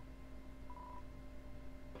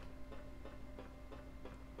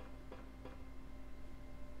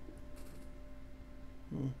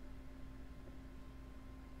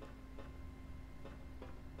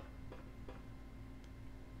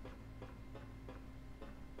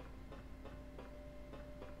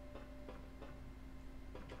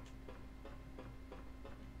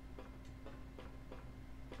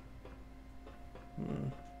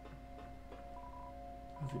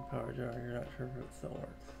 Power jar, you're not sure if it still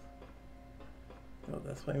works. Go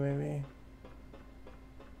this way maybe?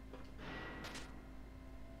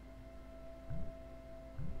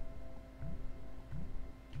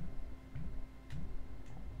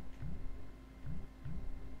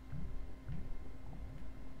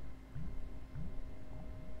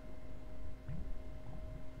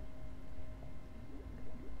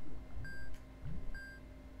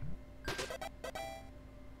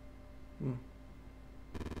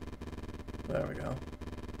 There we go.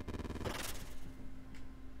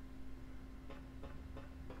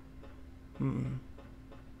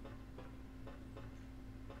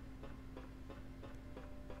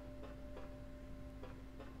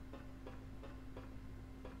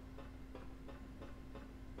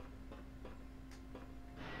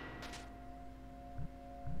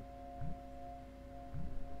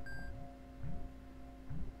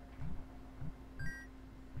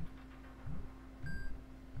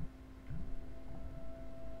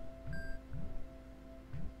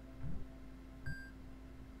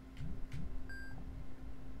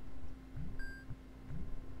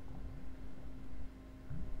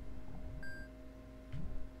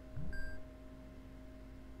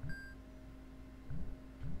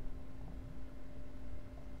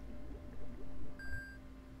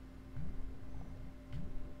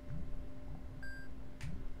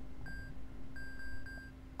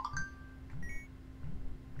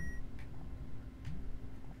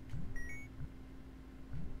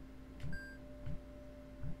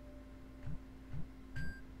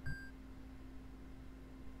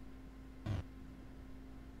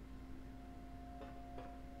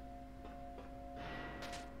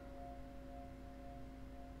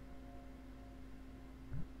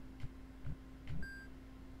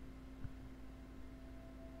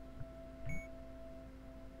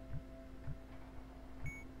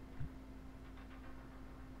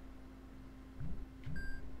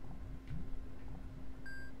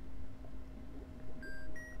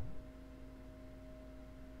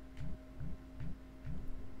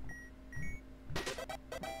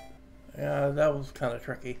 Yeah, that was kind of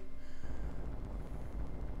tricky.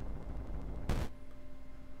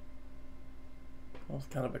 That was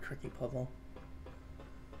kind of a tricky puzzle.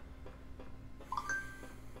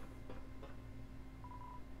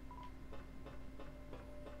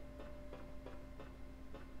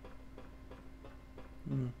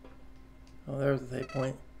 Oh, there's the save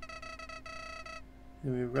point.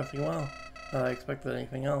 You'll be resting well. Not I expected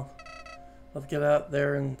anything else. Let's get out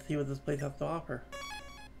there and see what this place has to offer.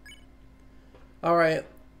 Alright,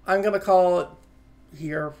 I'm gonna call it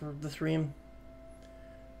here for the stream.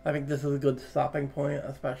 I think this is a good stopping point,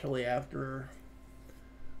 especially after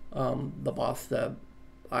the boss that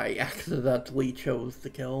I accidentally chose to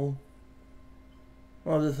kill.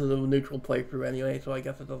 Well, this is a neutral playthrough anyway, so I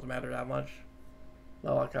guess it doesn't matter that much.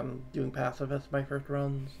 Not like I'm doing pacifist my first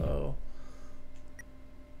run, so...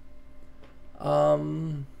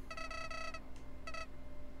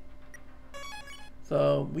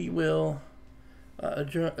 So we will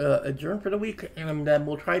adjourn for the week, and then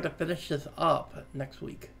we'll try to finish this up next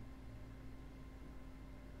week.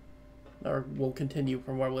 Or we'll continue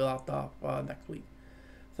from where we left off next week.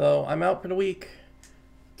 So I'm out for the week.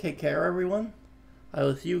 Take care, everyone. I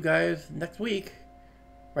will see you guys next week.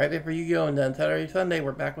 Right after you go, and then Saturday, Sunday,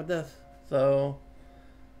 we're back with this. So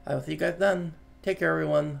I will see you guys then. Take care,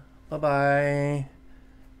 everyone. Bye-bye.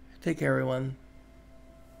 Take care, everyone.